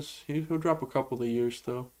drop a couple of years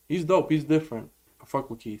still. He's dope. He's different. I fuck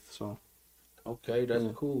with Keith, so. Okay, that's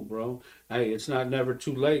cool, bro. Hey, it's never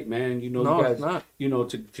too late, man. No, you guys, it's not.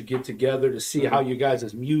 To get together to see how you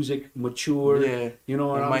guys' music matured. Yeah, you know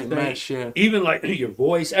what I'm saying? Match, yeah. Even like your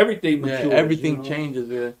voice, everything matures. Yeah, everything changes.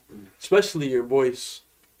 Yeah, especially your voice,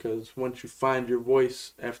 because once you find your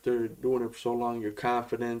voice after doing it for so long, your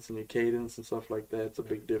confidence and your cadence and stuff like that, it's a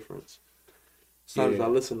big difference. Sometimes I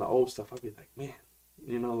listen to old stuff, I'll be like, man,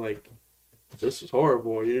 like. This was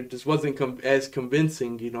horrible. It just wasn't as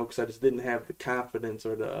convincing, because I just didn't have the confidence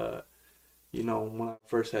or the, when I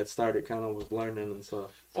first had started, kind of was learning and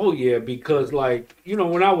stuff. Oh yeah, because like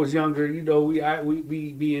when I was younger,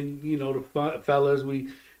 we being the fellas, we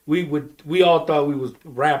all thought we was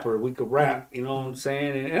rapper. We could rap, you know what I'm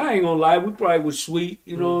saying? And I ain't gonna lie, we probably was sweet,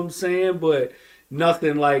 you know what I'm saying? But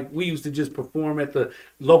nothing like we used to just perform at the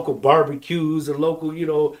local barbecues, the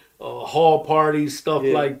local, hall parties, stuff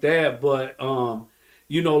like that. But,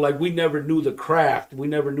 like we never knew the craft. We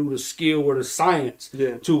never knew the skill or the science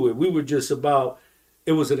to it. We were just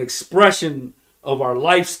it was an expression of our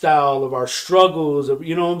lifestyle, of our struggles,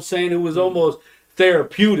 you know what I'm saying? It was almost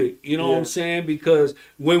therapeutic, you know what I'm saying? Because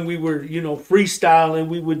when we were, freestyling,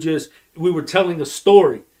 we were telling a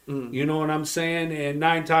story. You know what I'm saying? And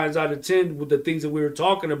 9 times out of 10, with the things that we were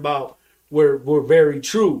talking about were very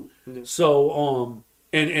true. So,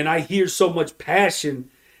 and I hear so much passion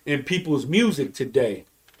in people's music today,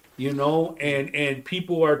 and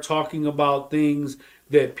people are talking about things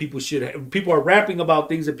that people are rapping about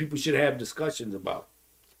things that people should have discussions about.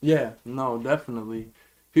 Yeah, no, definitely.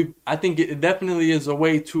 I think it definitely is a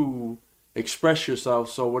way to express yourself.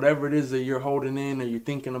 So whatever it is that you're holding in or you're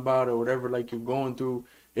thinking about or whatever like you're going through,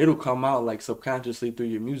 it'll come out like subconsciously through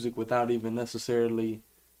your music without even necessarily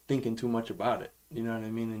thinking too much about it. You know what I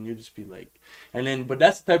mean? And you just be like, but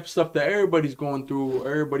that's the type of stuff that everybody's going through.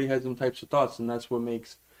 Everybody has them types of thoughts, and that's what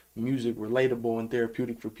makes music relatable and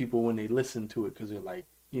therapeutic for people when they listen to it, because they're like,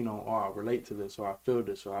 I relate to this, or I feel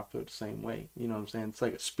this, or I feel the same way. You know what I'm saying? It's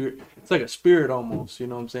like a spirit. It's like a spirit almost. You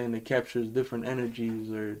know what I'm saying? That captures different energies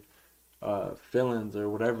or feelings or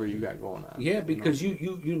whatever you got going on. Yeah, because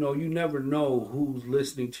you never know who's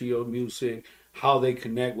listening to your music, how they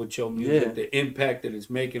connect with your music, the impact that it's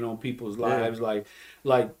making on people's lives. Like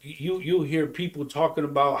you hear people talking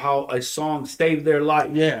about how a song saved their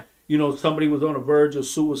life. Yeah. Somebody was on the verge of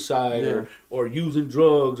suicide or using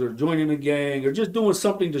drugs or joining a gang or just doing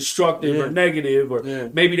something destructive or negative, or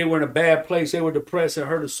maybe they were in a bad place, they were depressed and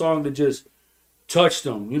heard a song that just touched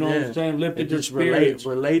them, what I'm saying, lifted their spirits.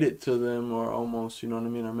 Related to them, or almost, you know what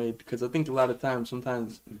I mean, because I think a lot of times,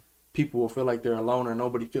 sometimes people will feel like they're alone or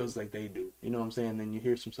nobody feels like they do, you know what I'm saying, then you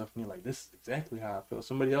hear some stuff and you're like, this is exactly how I feel.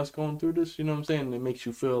 Somebody else going through this, you know what I'm saying, it makes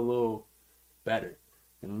you feel a little better.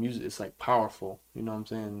 And music, it's like powerful, you know what I'm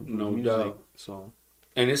saying? No doubt. So,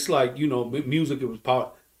 and it's like, music, it was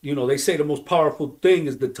power. They say the most powerful thing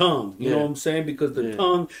is the tongue. You know what I'm saying? Because the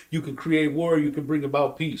tongue, you can create war, you can bring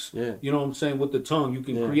about peace. Yeah. You know what I'm saying? With the tongue, you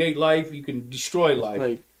can create life, you can destroy life.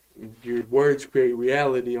 Like your words create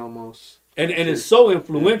reality almost. And it's so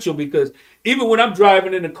influential because even when I'm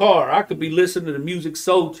driving in the car, I could be listening to the music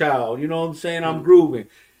Soul Child. You know what I'm saying? I'm grooving.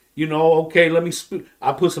 Okay, let me.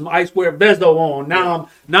 I put some Icewear Bezo on. Now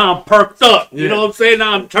I'm perked up. You know what I'm saying?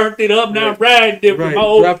 Now I'm turned it up. Now I'm riding different. My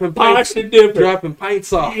old posture different. Dropping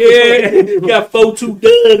pints off. Yeah, got 4-2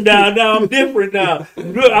 done now. Now I'm different now.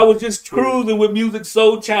 I was just cruising with music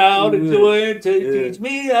Soul Child, enjoying to teach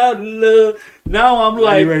me how to love. Now I'm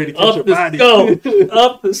like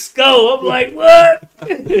up the skull. I'm like, what?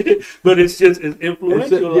 But it's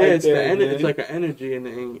influential. It's like an energy, and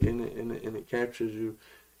it captures you.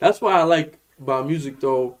 That's why I like about music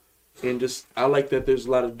though, and just I like that there's a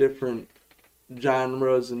lot of different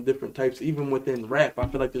genres and different types, even within rap. I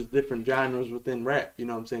feel like there's different genres within rap, you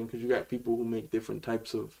know what I'm saying? Because you got people who make different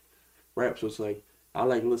types of rap. So it's like, I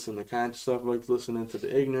like listening to conscious stuff, I like listening to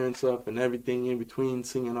the ignorant stuff and everything in between,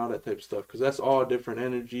 singing all that type of stuff. Because that's all different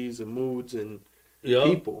energies and moods and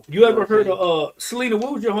people. You ever heard of, Selena,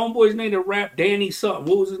 what was your homeboy's name that rap? Danny something.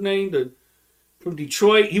 What was his name? From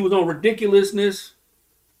Detroit. He was on Ridiculousness.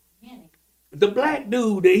 The black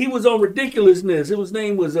dude, he was on Ridiculousness. His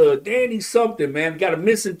name was Danny something, man. Got a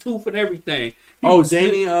missing tooth and everything. He was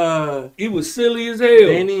silly as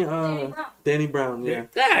hell. Danny Brown, yeah.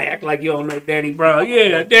 I act like you don't know Danny Brown.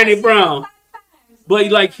 Yeah, Danny Brown. But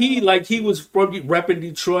he was from repping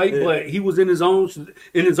Detroit, but he was in his own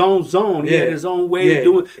zone. He had his own way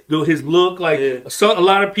of doing his look. So a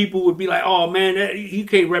lot of people would be like, "Oh man, he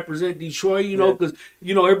can't represent Detroit," because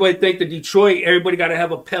everybody think that Detroit, everybody got to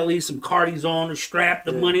have a Pelly, some Cardis on, a strap,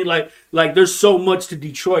 the money. Like there's so much to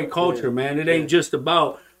Detroit culture, man. It ain't just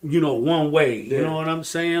about one way. You know what I'm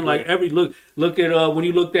saying? Like look at when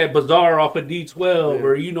you looked at Bizarre off of D12,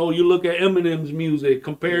 or you look at Eminem's music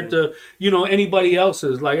compared to anybody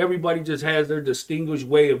else's. Like everybody just has their distinguished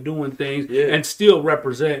way of doing things and still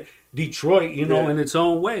represent Detroit, in its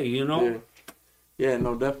own way. Yeah,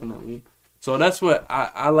 no, definitely. So that's what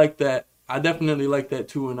I like. That I definitely like that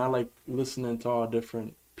too, and I like listening to all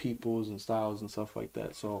different peoples and styles and stuff like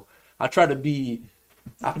that. So I try to be.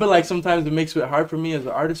 I feel like sometimes it makes it hard for me as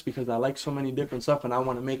an artist because I like so many different stuff and I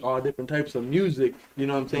want to make all different types of music, you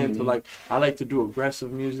know what I'm saying? Mm-hmm. So like, I like to do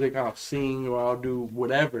aggressive music, I'll sing or I'll do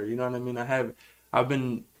whatever, you know what I mean? I've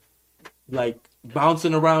been like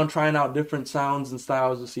bouncing around trying out different sounds and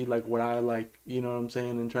styles to see like what I like, you know what I'm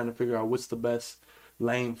saying? And trying to figure out what's the best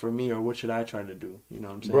lane for me or what should I try to do, you know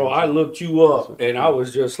what I'm saying? Bro, I looked you up and I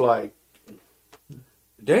was just like,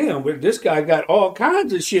 damn, but this guy got all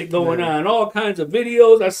kinds of shit going on, all kinds of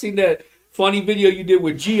videos. I seen that funny video you did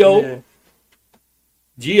with Gio. Yeah.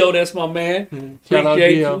 Gio, that's my man. Mm-hmm.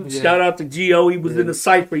 Appreciate you. Yeah. Shout out to Gio. He was in the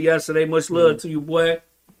cypher yesterday. Much love to you, boy.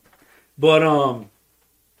 But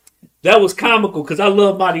that was comical because I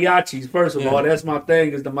love mariachis. First of all, that's my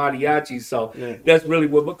thing is the mariachis. So that's really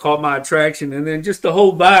what caught my attraction. And then just the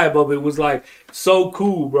whole vibe of it was like so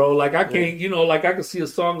cool, bro. Like I can't, like I could see a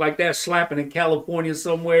song like that slapping in California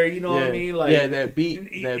somewhere. You know what I mean? Like that beat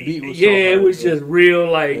was it was just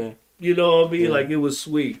real. Like you know what I mean? Like it was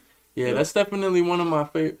sweet. Yeah, that's definitely one of my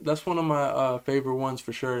favorite ones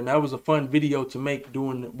for sure. And that was a fun video to make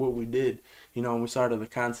doing what we did. When we started the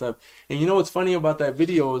concept. And what's funny about that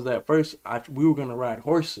video is that first we were going to ride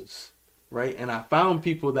horses, right? And I found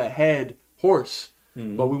people that had horse,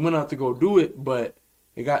 but we went out to go do it, but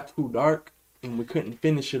it got too dark and we couldn't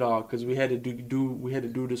finish it all because we had to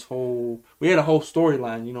do this whole, we had a whole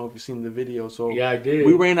storyline, if you've seen the video. So yeah, I did.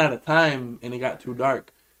 We ran out of time and it got too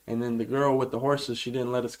dark. And then the girl with the horses, she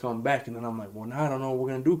didn't let us come back. And then I'm like, well, now I don't know what we're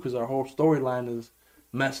going to do because our whole storyline is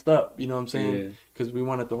messed up, you know what I'm saying? Because we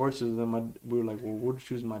wanted the horses, and we were like, well, we'll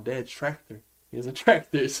choose my dad's tractor. He has a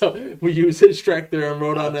tractor, so we used his tractor and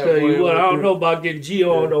rode on that. Tell you what, I don't know about getting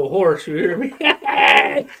Gio on no horse. You hear me? He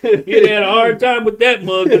had a hard time with that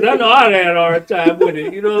mug, because I know I had a hard time with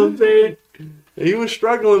it. You know what I'm saying? He was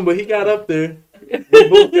struggling, but he got up there. We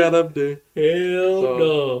both got up there. Hell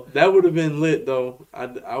no. That would have been lit, though.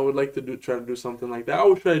 I would like to try to do something like that. I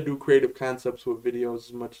would try to do creative concepts with videos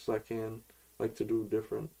as much as I can. Like to do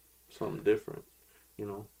something different,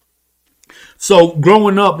 So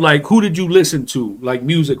growing up, like who did you listen to, like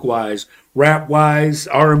music wise, rap wise,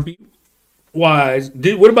 R&B wise?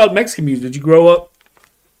 What about Mexican music? Did you grow up?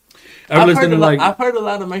 I've heard a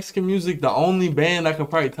lot of Mexican music. The only band I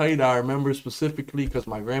could probably tell you that I remember specifically because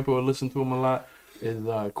my grandpa would listen to them a lot is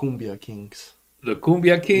Cumbia Kings. The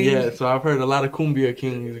Cumbia Kings? Yeah, so I've heard a lot of Cumbia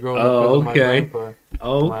Kings growing up.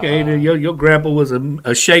 Oh, okay. Then your grandpa was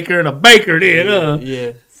a shaker and a baker then, huh?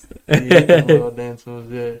 Yeah. Little dance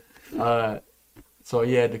moves, yeah. So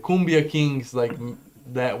yeah, the Cumbia Kings, like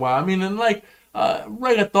that. Wow. I mean, and like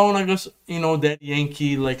reggaeton, I guess, Daddy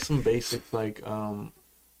Yankee, like some basics like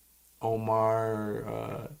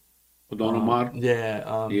Omar, Don Omar?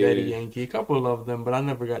 Daddy Yankee, a couple of them, but I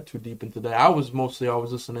never got too deep into that. I was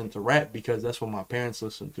listening to rap because that's what my parents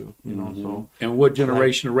listened to, so. And what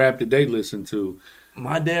generation of rap did they listen to?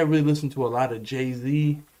 My dad really listened to a lot of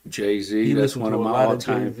Jay-Z. That's one of my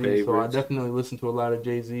all-time favorites. So I definitely listened to a lot of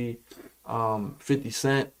Jay-Z. 50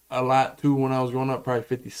 Cent a lot, too, when I was growing up, probably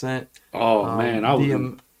 50 Cent. Oh, man, I was...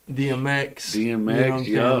 DMX,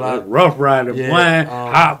 Rough Rider,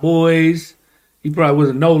 Hot Boys. He probably was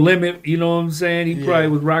a No Limit, you know what I'm saying? He probably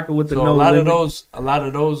was rocking with the No Limit. A lot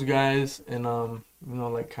of those guys, and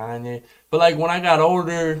like Kanye. But like when I got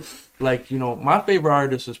older, like my favorite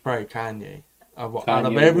artist is probably Kanye. Out of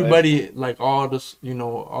Kanye everybody, like all this,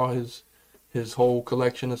 all his whole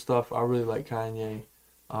collection of stuff, I really like Kanye.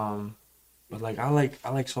 But like I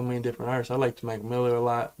like so many different artists. I liked Mac Miller a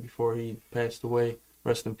lot before he passed away.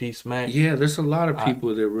 Rest in peace, Mac. Yeah, there's a lot of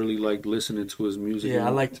people that really like listening to his music. Yeah, I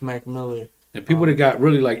liked Mac Miller. And people that got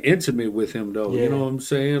really like intimate with him though, Yeah. you know what I'm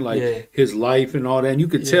saying? Like his life and all that. And you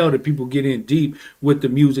could tell that people get in deep with the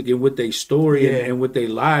music and with their story and with their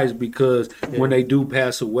lives because when they do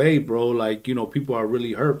pass away, bro, like, people are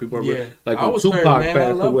really hurt. People are really, like when Tupac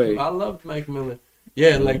passed away. I loved Mac Miller.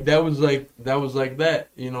 Yeah, like that was like that.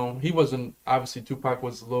 He wasn't, obviously Tupac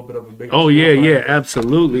was a little bit of a bigger. Oh yeah,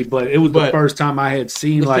 absolutely. But it was the first time I had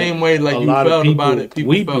seen the like same way like a you lot felt of about it. People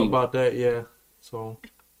weeping. felt about that, yeah. So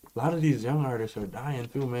a lot of these young artists are dying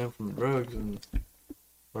too, man, from drugs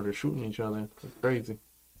or they're shooting each other. It's crazy.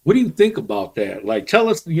 What do you think about that? Like, tell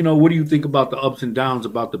us, what do you think about the ups and downs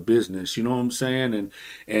about the business? You know what I'm saying?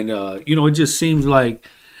 And it just seems like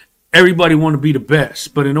everybody want to be the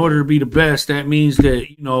best, but in order to be the best, that means that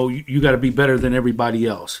you got to be better than everybody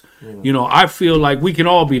else. Yeah. I feel like we can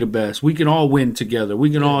all be the best. We can all win together. We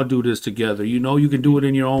can all do this together. You can do it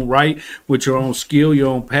in your own right with your own skill, your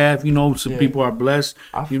own path. Some people are blessed.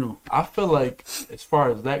 I feel like as far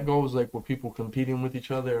as that goes, like with people competing with each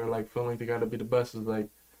other or like feeling like they got to be the best is like.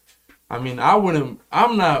 I mean, I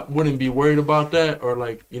wouldn't be worried about that or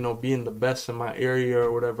like, being the best in my area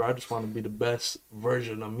or whatever. I just want to be the best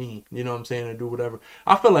version of me, you know what I'm saying, and do whatever.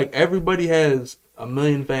 I feel like everybody has a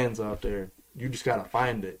million fans out there. You just got to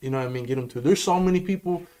find it, you know what I mean, get them to. There's so many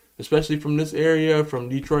people, especially from this area, from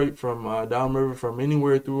Detroit, from downriver, from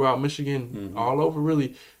anywhere throughout Michigan, all over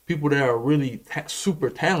really, people that are really super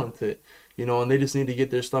talented, and they just need to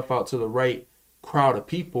get their stuff out to the right crowd of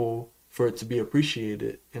people for it to be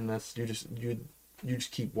appreciated, and that's you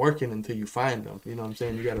just keep working until you find them. You know what I'm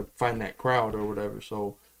saying? You got to find that crowd or whatever.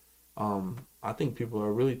 So, I think people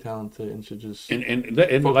are really talented and should just and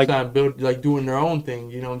focus on doing their own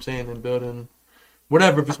thing. You know what I'm saying? And building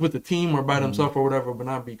whatever, if it's with the team or by themselves or whatever, but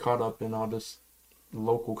not be caught up in all this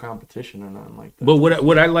local competition or nothing like that. But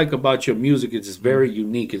what I like about your music is it's very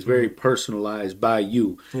unique. It's very personalized by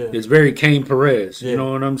you. Yeah. It's very Cain Perez. You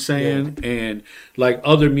know what I'm saying? Yeah. And like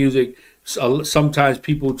other music, sometimes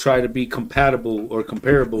people try to be compatible or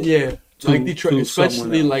comparable. Yeah, like Detroit,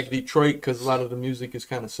 especially like Detroit, because a lot of the music is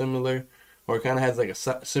kind of similar, or it kind of has like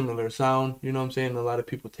a similar sound. You know what I'm saying? A lot of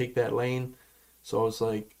people take that lane, so it's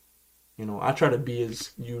like, I try to be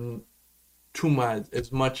as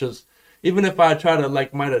much as. Even if I try to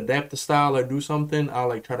might adapt the style or do something,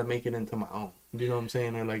 I'll try to make it into my own. You know what I'm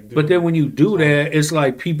saying? Or but then when you do that, it's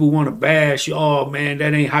like people want to bash. Oh man,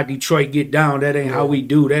 that ain't how Detroit get down. That ain't how we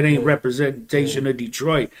do. That ain't representation of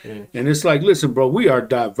Detroit. Yeah. And it's like, listen, bro, we are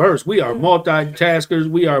diverse. We are multitaskers.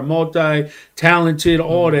 We are multi-talented.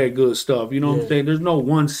 All that good stuff. You know what I'm saying? There's no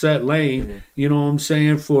one set lane. Yeah. You know what I'm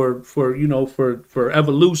saying? For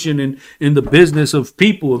evolution in the business of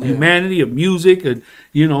people, of humanity, of music, and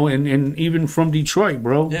and even from Detroit,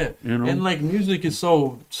 bro. Yeah. And music is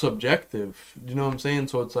so subjective. You know what I'm saying?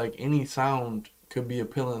 So it's like any sound could be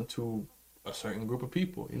appealing to a certain group of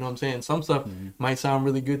people. You know what I'm saying? Some stuff might sound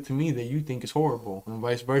really good to me that you think is horrible, and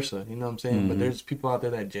vice versa. You know what I'm saying? But there's people out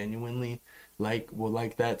there that genuinely will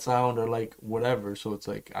like that sound or like whatever. So it's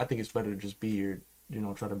like, I think it's better to just be your,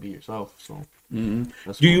 try to be yourself. So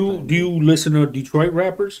do you listen to Detroit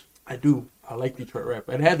rappers? I do. I like Detroit rap.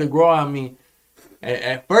 It had to grow on me.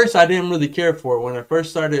 At first, I didn't really care for it. When I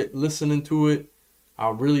first started listening to it, I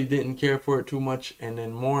really didn't care for it too much, and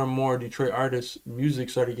then more and more Detroit artists' music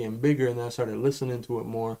started getting bigger, and then I started listening to it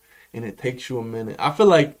more, and it takes you a minute. I feel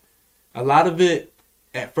like a lot of it,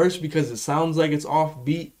 at first, because it sounds like it's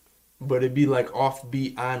offbeat, but it'd be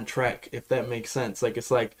offbeat on track, if that makes sense. It's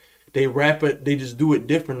like they rap it, they just do it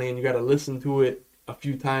differently, and you gotta listen to it a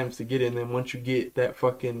few times to get it, and then once you get that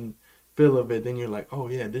fucking feel of it, then you're like, oh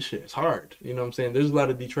yeah, this shit is hard. You know what I'm saying? There's a lot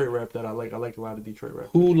of Detroit rap that I like. I like a lot of Detroit rap.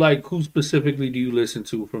 Who specifically do you listen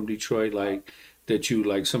to from Detroit, that you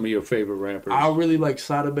like, some of your favorite rappers? I really like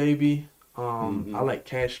Sada Baby. I like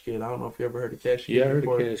Cash Kid. I don't know if you ever heard of Cash Kid. Yeah, I heard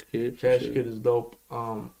of Cash Kid. Cash Kid is dope.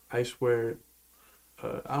 I swear,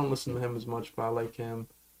 I don't listen to him as much, but I like him.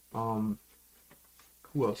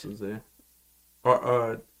 Who else is there?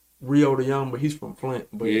 Rio the Young, but he's from Flint.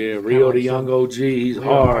 But Rio the Young OG, he's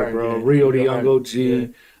hard, bro. Yeah, Rio the Young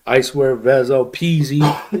OG, I swear, Vezo, Peasy.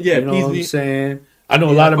 You know what I'm saying? I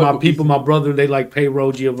know a lot of my people, my brother, they like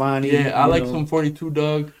Payroll Giovanni. Yeah, I like some 42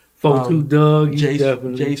 Doug. 42 Doug.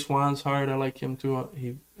 Jay Swan's hard. I like him too.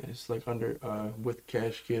 It's like under with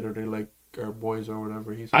Cash Kid, or they like our boys or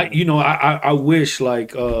whatever. I wish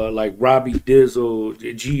like Robbie Dizzle,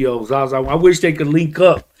 Gio, Zaza. I wish they could link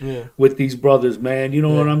up with these brothers, man. You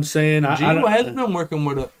know what I'm saying? Gio has been working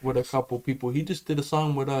with a couple people. He just did a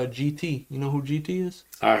song with GT. You know who GT is?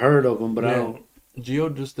 I heard of him, but I don't.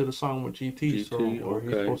 Gio just did a song with GT, he's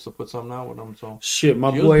supposed to put something out with him. So shit,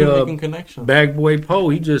 my Gio's boy, Bag Boy Poe,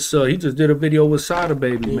 he just did a video with Sada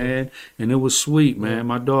Baby, man, and it was sweet, man.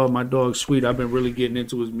 My dog's sweet. I've been really getting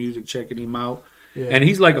into his music, checking him out. Yeah. And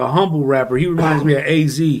he's like a humble rapper. He reminds me of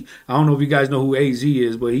AZ. I don't know if you guys know who AZ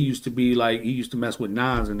is, but he used to mess with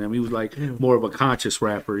Nas and them. He was like more of a conscious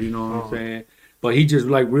rapper, you know what I'm saying? But he just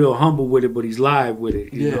like real humble with it, but he's live with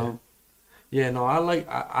it, you know? Yeah, no, I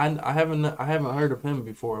haven't heard of him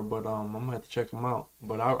before, but I'm gonna have to check him out.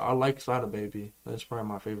 But I like Sada Baby. That's probably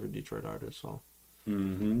my favorite Detroit artist. So.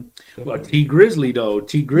 Well, T Grizzly though,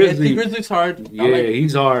 T Grizzly's hard. Yeah,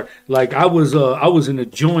 he's hard. Like I was in a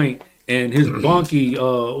joint and his bunkie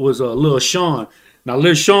was Lil Sean. Now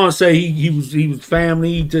Lil Sean say he was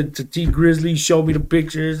family to T Grizzly, showed me the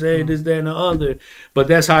pictures, hey, this, that, and the other. But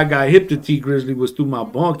that's how I got hip to T Grizzly, was through my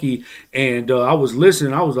bunkie. And I was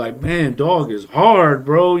listening, I was like, man, dog is hard,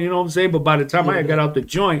 bro. You know what I'm saying? But by the time I got out the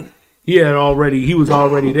joint, he was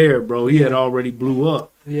already there, bro. He had already blew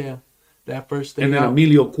up. Yeah. That first day. And then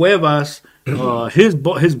Emilio Cuevas,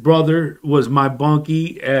 his brother was my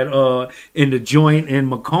bunkie at in the joint in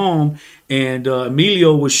Macomb, and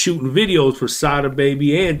Emilio was shooting videos for Sada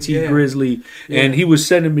Baby and T Grizzly, and he was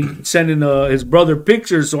sending his brother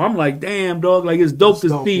pictures. So I'm like, damn, dog, like it's dope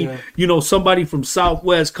to see somebody from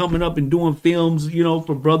Southwest coming up and doing films,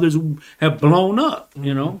 for brothers who have blown up,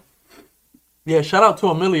 Yeah, shout out to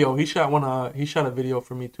Emilio. He shot a video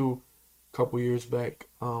for me too, a couple years back.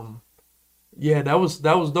 Yeah, that was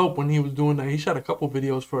dope when he was doing that. He shot a couple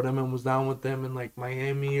videos for them and was down with them in like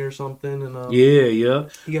Miami or something. And he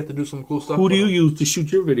got to do some cool stuff. Who do you use to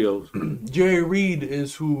shoot your videos? Jerry Reed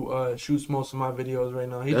is who shoots most of my videos right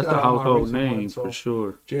now. That's a household name for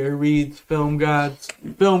sure. Jerry Reed, Film God.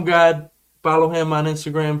 Follow him on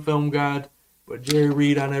Instagram, Film God. But Jerry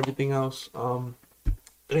Reed on everything else.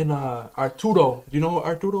 And Arturo, do you know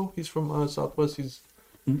Arturo? He's from Southwest. He's.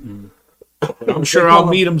 I'm sure I'll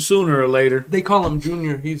meet him sooner or later. They call him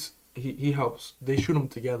Junior. He helps. They shoot him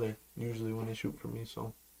together usually when they shoot for me.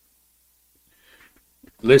 So,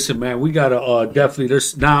 listen, man, we gotta definitely.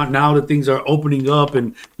 There's now that things are opening up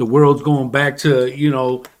and the world's going back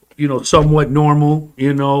to somewhat normal.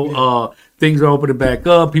 Things are opening back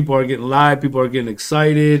up. People are getting live. People are getting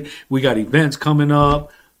excited. We got events coming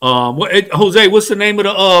up. Jose, what's the name of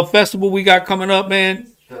the festival we got coming up, man?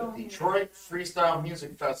 The Detroit Freestyle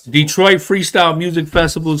Music Festival. Detroit Freestyle Music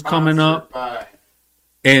Festival is coming up.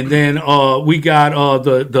 And then we got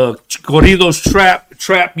the Corridos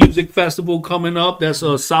Trap Music Festival coming up. That's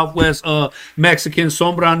Southwest Mexican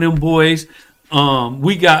Sombra and them boys.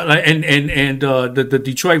 We got the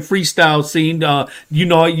Detroit freestyle scene.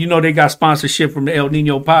 They got sponsorship from the El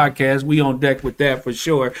Nino podcast. We on deck with that for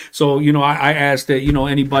sure. So I asked that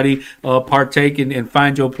anybody partake and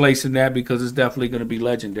find your place in that, because it's definitely going to be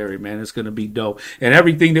legendary, man. It's going to be dope, and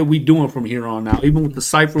everything that we doing from here on out, even with the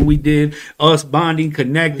cipher we did, us bonding,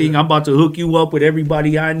 connecting. I'm about to hook you up with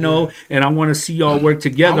everybody I know, and I want to see y'all work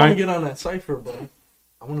together. I want to get on that cipher, bro.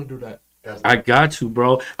 I want to do that. I got you,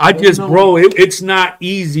 bro. It's not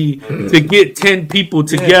easy to get 10 people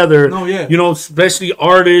together. Especially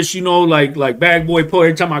artists, like Bag Boy Poe.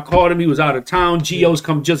 Every time I called him, he was out of town. Geo's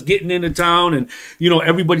just getting into town, and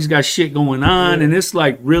everybody's got shit going on, and it's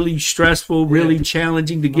like really stressful, really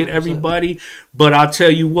challenging to get 100%. Everybody. But I'll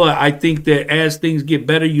tell you what, I think that as things get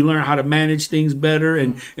better, you learn how to manage things better,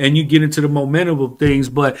 and you get into the momentum of things.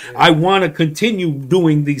 But I want to continue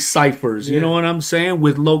doing these ciphers, you know what I'm saying,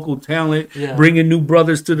 with local talent. Bringing new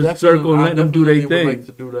brothers to the circle and letting them do their thing. I'd like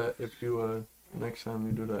to do that if you next time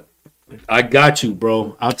you do that. I got you,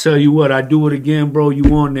 bro. I'll tell you what, I do it again, bro. You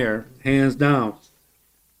on there, hands down.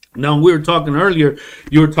 Now, we were talking earlier,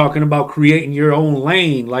 you were talking about creating your own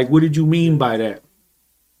lane. Like, what did you mean by that?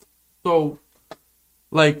 So,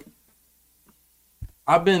 like,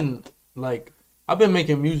 I've been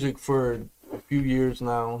making music for a few years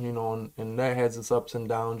now, and that has its ups and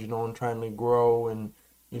downs, and trying to grow, and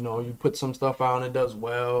you put some stuff out and it does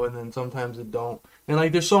well, and then sometimes it don't. And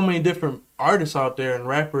like, there's so many different artists out there and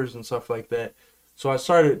rappers and stuff like that. So I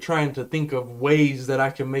started trying to think of ways that I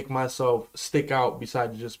can make myself stick out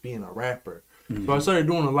besides just being a rapper. Mm-hmm. So I started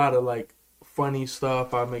doing a lot of like funny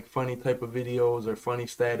stuff. I make funny type of videos or funny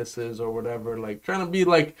statuses or whatever. Like trying to be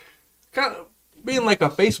like, kind of being like a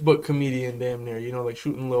Facebook comedian damn near, like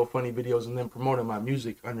shooting little funny videos and then promoting my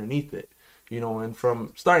music underneath it. And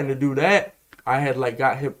from starting to do that, I had like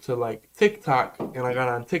got hip to like TikTok, and I got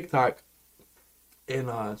on TikTok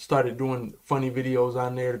and started doing funny videos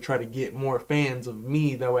on there to try to get more fans of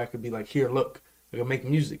me. That way I could be like, here, look, I can make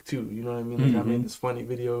music too. You know what I mean? Like I made this funny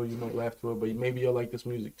video, you might laugh to it, but maybe you'll like this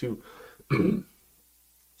music too.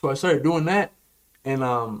 So I started doing that, and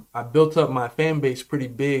I built up my fan base pretty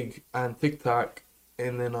big on TikTok,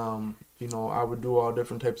 and then I would do all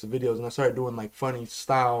different types of videos, and I started doing like funny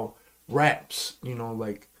style raps,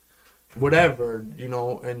 like whatever,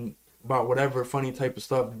 and about whatever funny type of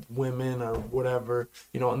stuff, women or whatever,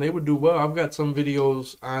 and they would do well. I've got some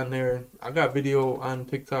videos on there. I got video on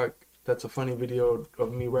TikTok that's a funny video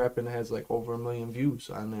of me rapping that has like over 1 million views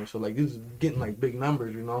on there. So like this is getting like big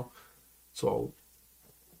numbers, So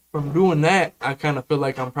from doing that, I kind of feel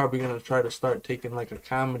like I'm probably going to try to start taking like a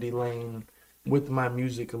comedy lane with my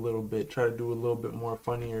music a little bit, try to do a little bit more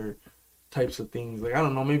funnier types of things. Like, I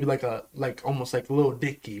don't know, maybe like almost like Lil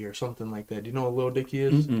Dicky or something like that. Do you know what Lil Dicky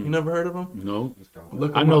is? You never heard of him? No.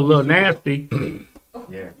 I know Lil Nasty.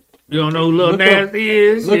 Yeah. You don't know who Lil Nasty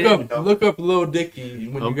is? Look up Lil Dicky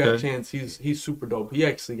when you got a chance. He's super dope. He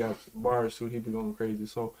actually got bars too. He be going crazy.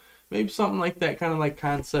 So maybe something like that, kind of like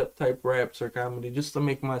concept type raps or comedy, just to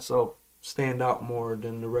make myself stand out more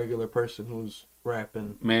than the regular person who's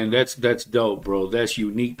rapping. Man, that's dope, bro. That's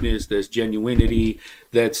uniqueness, that's genuinity,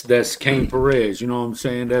 that's Cain Perez, you know what I'm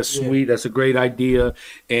saying? That's sweet, that's a great idea.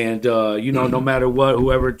 And no matter what,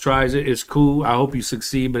 whoever tries it, it's cool. I hope you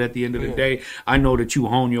succeed, but at the end of the day, I know that you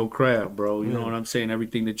hone your craft, bro. You know what I'm saying?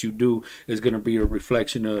 Everything that you do is gonna be a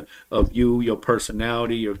reflection of you, your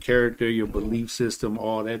personality, your character, your belief system,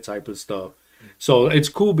 all that type of stuff. So it's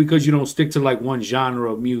cool because you don't stick to like one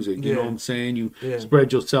genre of music. You know what I'm saying? You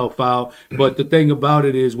spread yourself out. But the thing about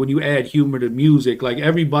it is when you add humor to music, like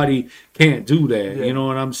everybody can't do that. You know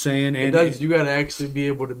what I'm saying? And you got to actually be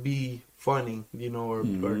able to be funny, or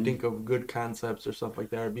think of good concepts or stuff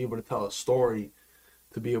like that, or be able to tell a story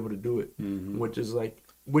to be able to do it.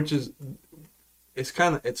 It's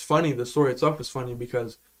funny. The story itself is funny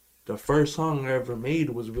because the first song I ever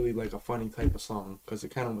made was really like a funny type of song because it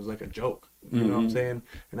kind of was like a joke. You know what I'm saying?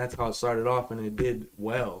 And that's how it started off, and it did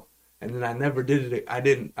well. And then I never did it.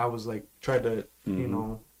 I was like, tried to,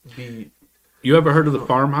 be. You ever heard of the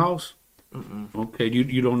Farmhouse? Okay,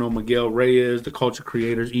 you don't know Miguel Reyes, the culture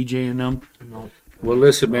creators, EJ and them? No. Well,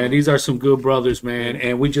 listen, man, these are some good brothers, man.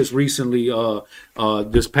 And we just recently,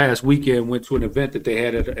 this past weekend, went to an event that they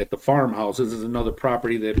had at the Farmhouse. This is another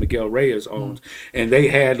property that Miguel Reyes owns. And they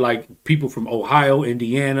had, like, people from Ohio,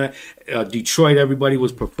 Indiana, Detroit. Everybody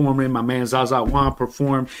was performing. My man Zaza Juan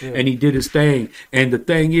performed, and he did his thing. And the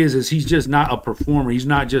thing is he's just not a performer. He's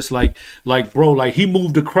not just like bro, like, he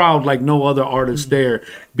moved the crowd like no other artist there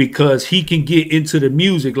because he can get into the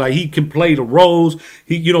music. Like, he can play the roles.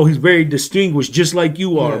 He's very distinguished, just like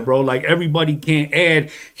you are, bro. Like, everybody can't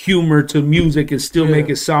add humor to music and still make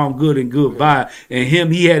it sound good and good vibe.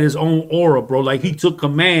 And he had his own aura, bro. Like, he took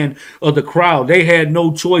command of the crowd. They had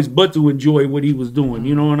no choice but to enjoy what he was doing.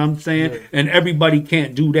 You know what I'm saying? And everybody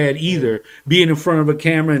can't do that either. Being in front of a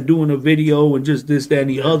camera and doing a video and just this, that, and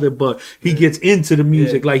the other. But he gets into the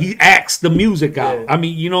music. Like, he acts the music out. I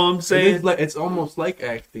mean, you know what I'm saying? It's almost like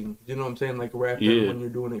acting. You know what I'm saying? Like rapping when you're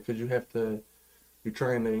doing it, because you're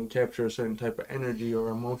trying to capture a certain type of energy or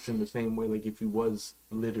emotion the same way like if you was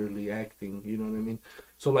literally acting, you know what I mean?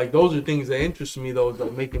 So like those are things that interest me though,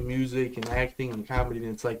 like making music and acting and comedy,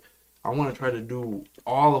 and it's like I want to try to do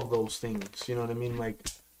all of those things, you know what I mean? Like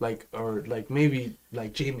maybe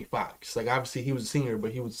like Jamie Foxx. Like obviously he was a singer,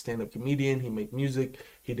 but he was a stand-up comedian, he made music,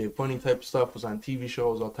 he did funny type of stuff, was on TV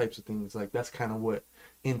shows, all types of things. Like that's kind of what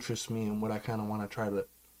interests me and what I kind of want to try to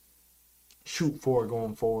shoot for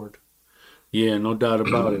going forward. Yeah, no doubt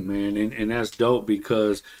about it, man. And that's dope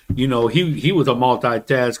because, he was a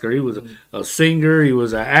multitasker. He was a singer. He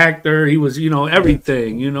was an actor. He was,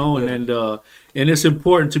 everything, and it's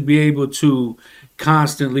important to be able to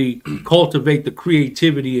constantly cultivate the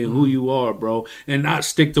creativity in who you are, bro, and not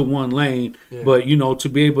stick to one lane, but, to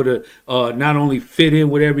be able to not only fit in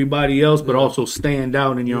with everybody else, but also stand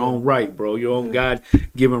out in your own right, bro, your own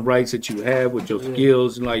God-given rights that you have with your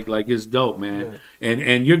skills. Like it's dope, man.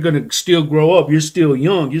 And you're going to still grow up. You're still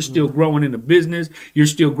young. You're still growing in the business. You're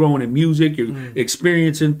still growing in music. You're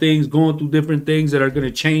experiencing things, going through different things that are going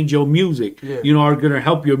to change your music, are going to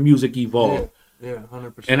help your music evolve. Yeah,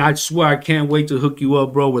 100%. And I swear I can't wait to hook you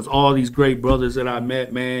up, bro, with all these great brothers that I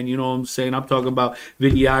met, man. You know what I'm saying? I'm talking about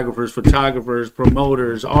videographers, photographers,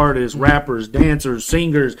 promoters, artists, rappers, dancers,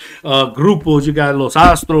 singers, grupos. You got Los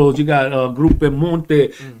Astros. You got Grupo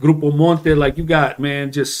Monte. Like, you got,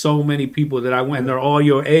 man, just so many people that I went. And they're all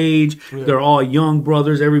your age. Yeah. They're all young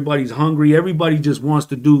brothers. Everybody's hungry. Everybody just wants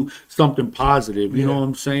to do something positive. You know what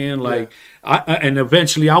I'm saying? Like, and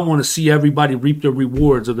eventually I want to see everybody reap the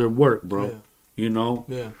rewards of their work, bro. Yeah. You know?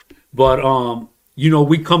 Yeah. But, you know,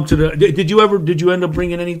 we come to the... Did you end up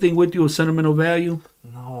bringing anything with you of sentimental value?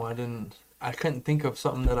 No, I didn't. I couldn't think of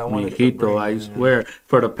something that I wanted to bring. I swear,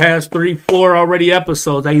 for the past 3-4 already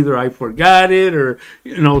episodes, either I forgot it or,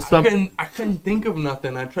 you know, something. I couldn't think of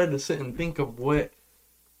nothing. I tried to sit and think of what...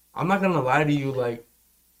 I'm not going to lie to you, like,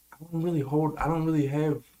 I don't really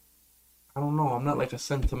have... I don't know. I'm not like a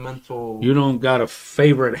sentimental... You don't got a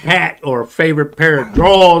favorite hat or a favorite pair of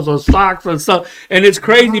drawers or socks or something. And it's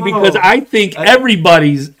crazy because I think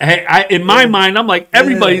everybody's... in my mind, I'm like,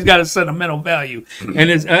 everybody's got a sentimental value. And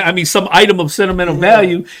it's, I mean, some item of sentimental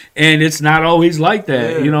value. And it's not always like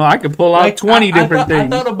that. Yeah. You know, I could pull out 20 different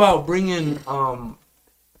things. I thought about bringing...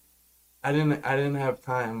 I didn't have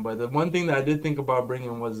time. But the one thing that I did think about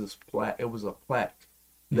bringing was this plaque. It was a plaque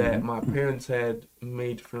that my parents had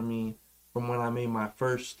made for me. From when I made my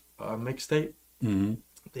first mixtape,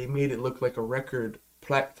 they made it look like a record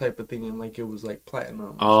plaque type of thing, and like it was like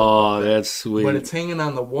platinum. Oh, like that's sweet. But it's hanging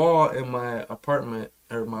on the wall in my apartment,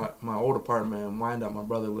 or my old apartment in Wyandotte. My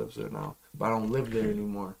brother lives there now, but I don't live there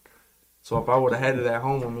anymore. So if I would have had it at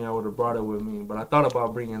home with me, I would have brought it with me. But I thought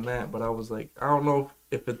about bringing that, but I was like, I don't know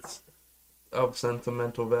if it's of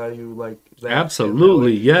sentimental value like that.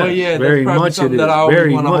 Absolutely, yeah. But yeah, very that's much something that I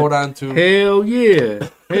always want to hold on to. Hell yeah.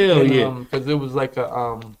 Hell yeah. Because it was like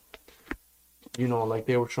a, you know, like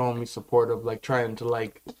they were showing me support of like trying to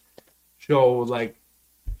like show like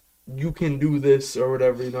you can do this or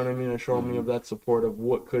whatever, you know what I mean? And showing me of that support of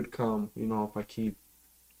what could come, you know, if I keep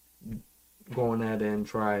going at it and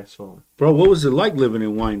try. So, bro, what was it like living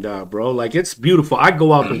in Wyandotte, bro? Like, it's beautiful. I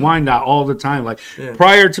go out to Wyandotte all the time. Like,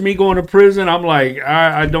 prior to me going to prison, I'm like,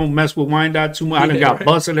 I don't mess with Wyandotte too much. I done got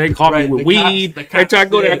busted. They caught me with weed. Every time I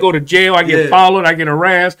go there, I go to jail. I get followed. I get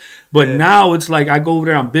harassed. But now it's like I go over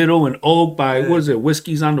there on Biddle and Oak by, what is it,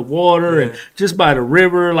 Whiskey's on the Water and just by the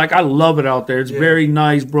river. Like, I love it out there. It's very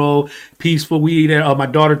nice, bro. Peaceful. We eat at, my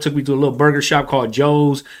daughter took me to a little burger shop called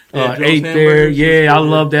Joe's. Ate there. Yeah, I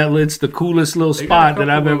love that. It's the coolest little spot that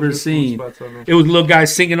I've ever seen. It was little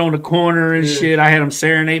guys singing on the corner and shit. I had them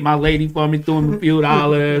serenade my lady for me, threw them a few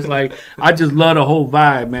dollars. Like, I just love the whole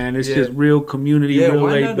vibe, man. It's just real community, real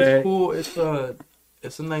laid back. Cool. It's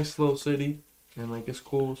a nice little city. And like it's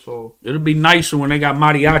cool, so it'll be nicer when they got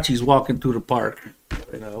mariachis walking through the park.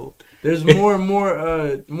 You know, there's more and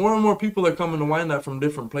more people are coming to Wyandotte from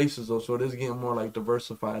different places though, so it is getting more like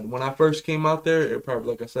diversified. When I first came out there, it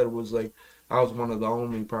probably, like I said, it was like I was one of the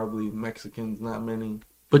only probably Mexicans, not many.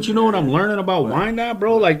 But you know what I'm learning about Wyandotte,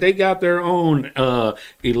 bro? Like, they got their own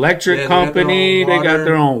electric company. They got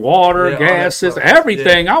their own water, gas system,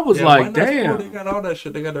 everything. I was like, damn. Cool. They got all that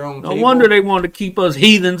shit. They got their own No wonder they wanted to keep us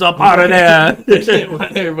heathens up out of there.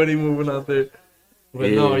 Everybody moving out there.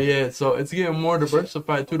 But so it's getting more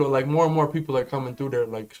diversified, too, though. Like, more and more people are coming through there,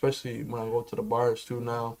 like, especially when I go to the bars, too,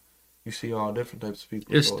 now. You see all different types of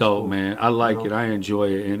people. It's dope, cool. Man. I like it. I enjoy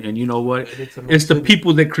it. And you know what? It's the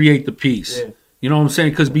people that create the peace. Yeah. You know what I'm saying?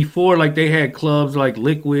 Because before, like, they had clubs like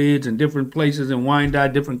Liquids and different places in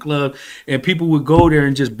Wyandotte, different clubs, and people would go there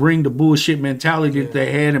and just bring the bullshit mentality that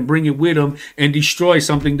they had and bring it with them and destroy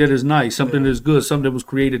something that is nice, something that is good, something that was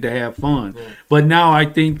created to have fun. Yeah. But now I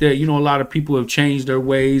think that, you know, a lot of people have changed their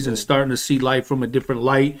ways and starting to see life from a different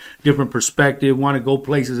light, different perspective, want to go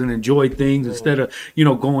places and enjoy things instead of, you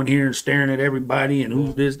know, going here and staring at everybody and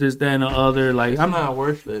who's this, that, and the other. Like, I'm not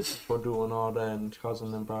worth it for doing all that and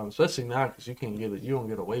causing them problems, especially now because you don't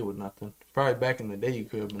get away with nothing. Probably back in the day you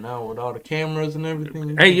could, but now with all the cameras and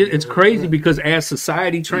everything. Hey, it's crazy because as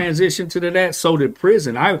society transitioned to that, so did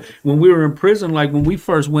prison. When we were in prison, like when we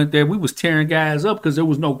first went there, we was tearing guys up because there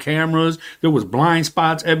was no cameras. There was blind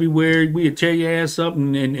spots everywhere. We'd tear your ass up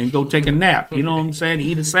and go take a nap. You know what I'm saying?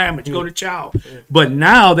 Eat a sandwich, go to chow. But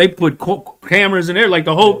now they put cameras in there. Like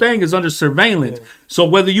the whole thing is under surveillance. So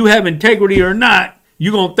whether you have integrity or not,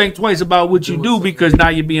 you're going to think twice about what you do because now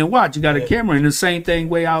you're being watched. You got a camera, and the same thing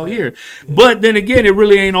way out here. But then again, it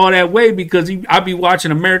really ain't all that way because I be watching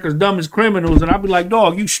America's Dumbest Criminals, and I be like,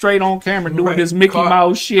 dog, you straight on camera doing this Mickey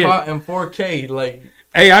Mouse shit. Caught in 4K. Like,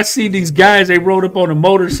 hey, I see these guys, they rode up on a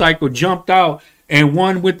motorcycle, jumped out, and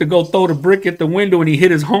one went to go throw the brick at the window, and he hit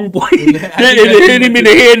his homeboy. It hit him in the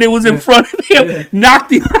head, and it was in front of him,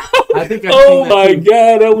 knocked him out. I think I've Oh seen that my too.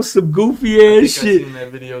 God, that was some goofy I ass think I've shit. seen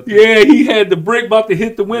that video too. Yeah, he had the brick about to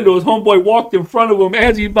hit the window. His homeboy walked in front of him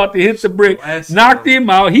as he about to hit the brick, knocked him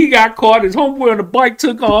out. He got caught. His homeboy on the bike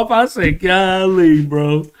took off. I said, golly,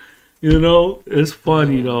 bro. You know, it's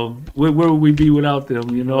funny though. Where would we be without them?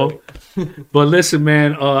 You know. But listen,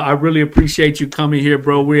 man, I really appreciate you coming here,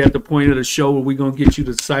 bro. We're at the point of the show where we're gonna get you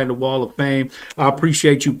to the side of the Wall of Fame. I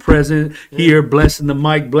appreciate you present here, blessing the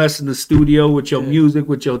mic, blessing the studio with your music,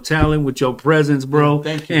 with your talent, with your presence, bro.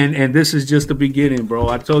 Thank you. And this is just the beginning, bro.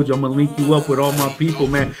 I told you I'm gonna link you up with all my people,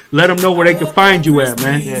 man. Let them know where they can find you at,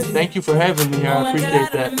 man. Yeah, thank you for having me here. I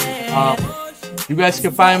appreciate that. You guys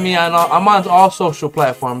can find me on I'm on all social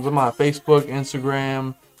platforms. I'm on Facebook,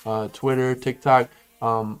 Instagram, Twitter, TikTok.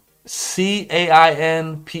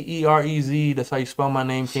 CAINPEREZ. That's how you spell my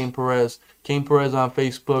name, Cain Perez. Cain Perez on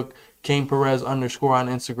Facebook, Cain Perez _ on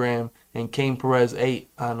Instagram, and Cain Perez 8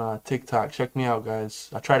 on TikTok. Check me out,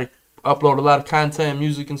 guys. I try to upload a lot of content,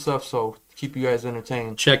 music, and stuff, so keep you guys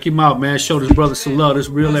entertained. Check him out, man. Show this brother some love. This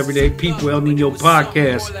Real Everyday People, El Nino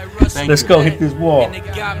Podcast. Let's go hit this wall. And it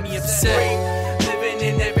got me upset. Living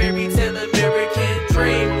in that very tale American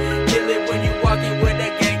dream. Kill it when you walking with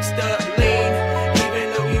that gangsta lean.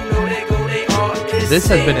 Even though you know they go, they all insane. This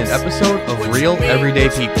has been an episode of Real Everyday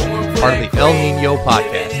People, part of the El Nino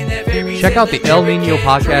Podcast. Check out the El Nino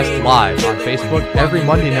Podcast live on Facebook every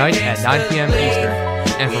Monday night at 9 p.m. Eastern.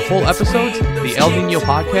 And for full episodes, the El Nino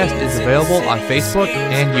Podcast is available on Facebook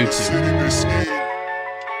and YouTube.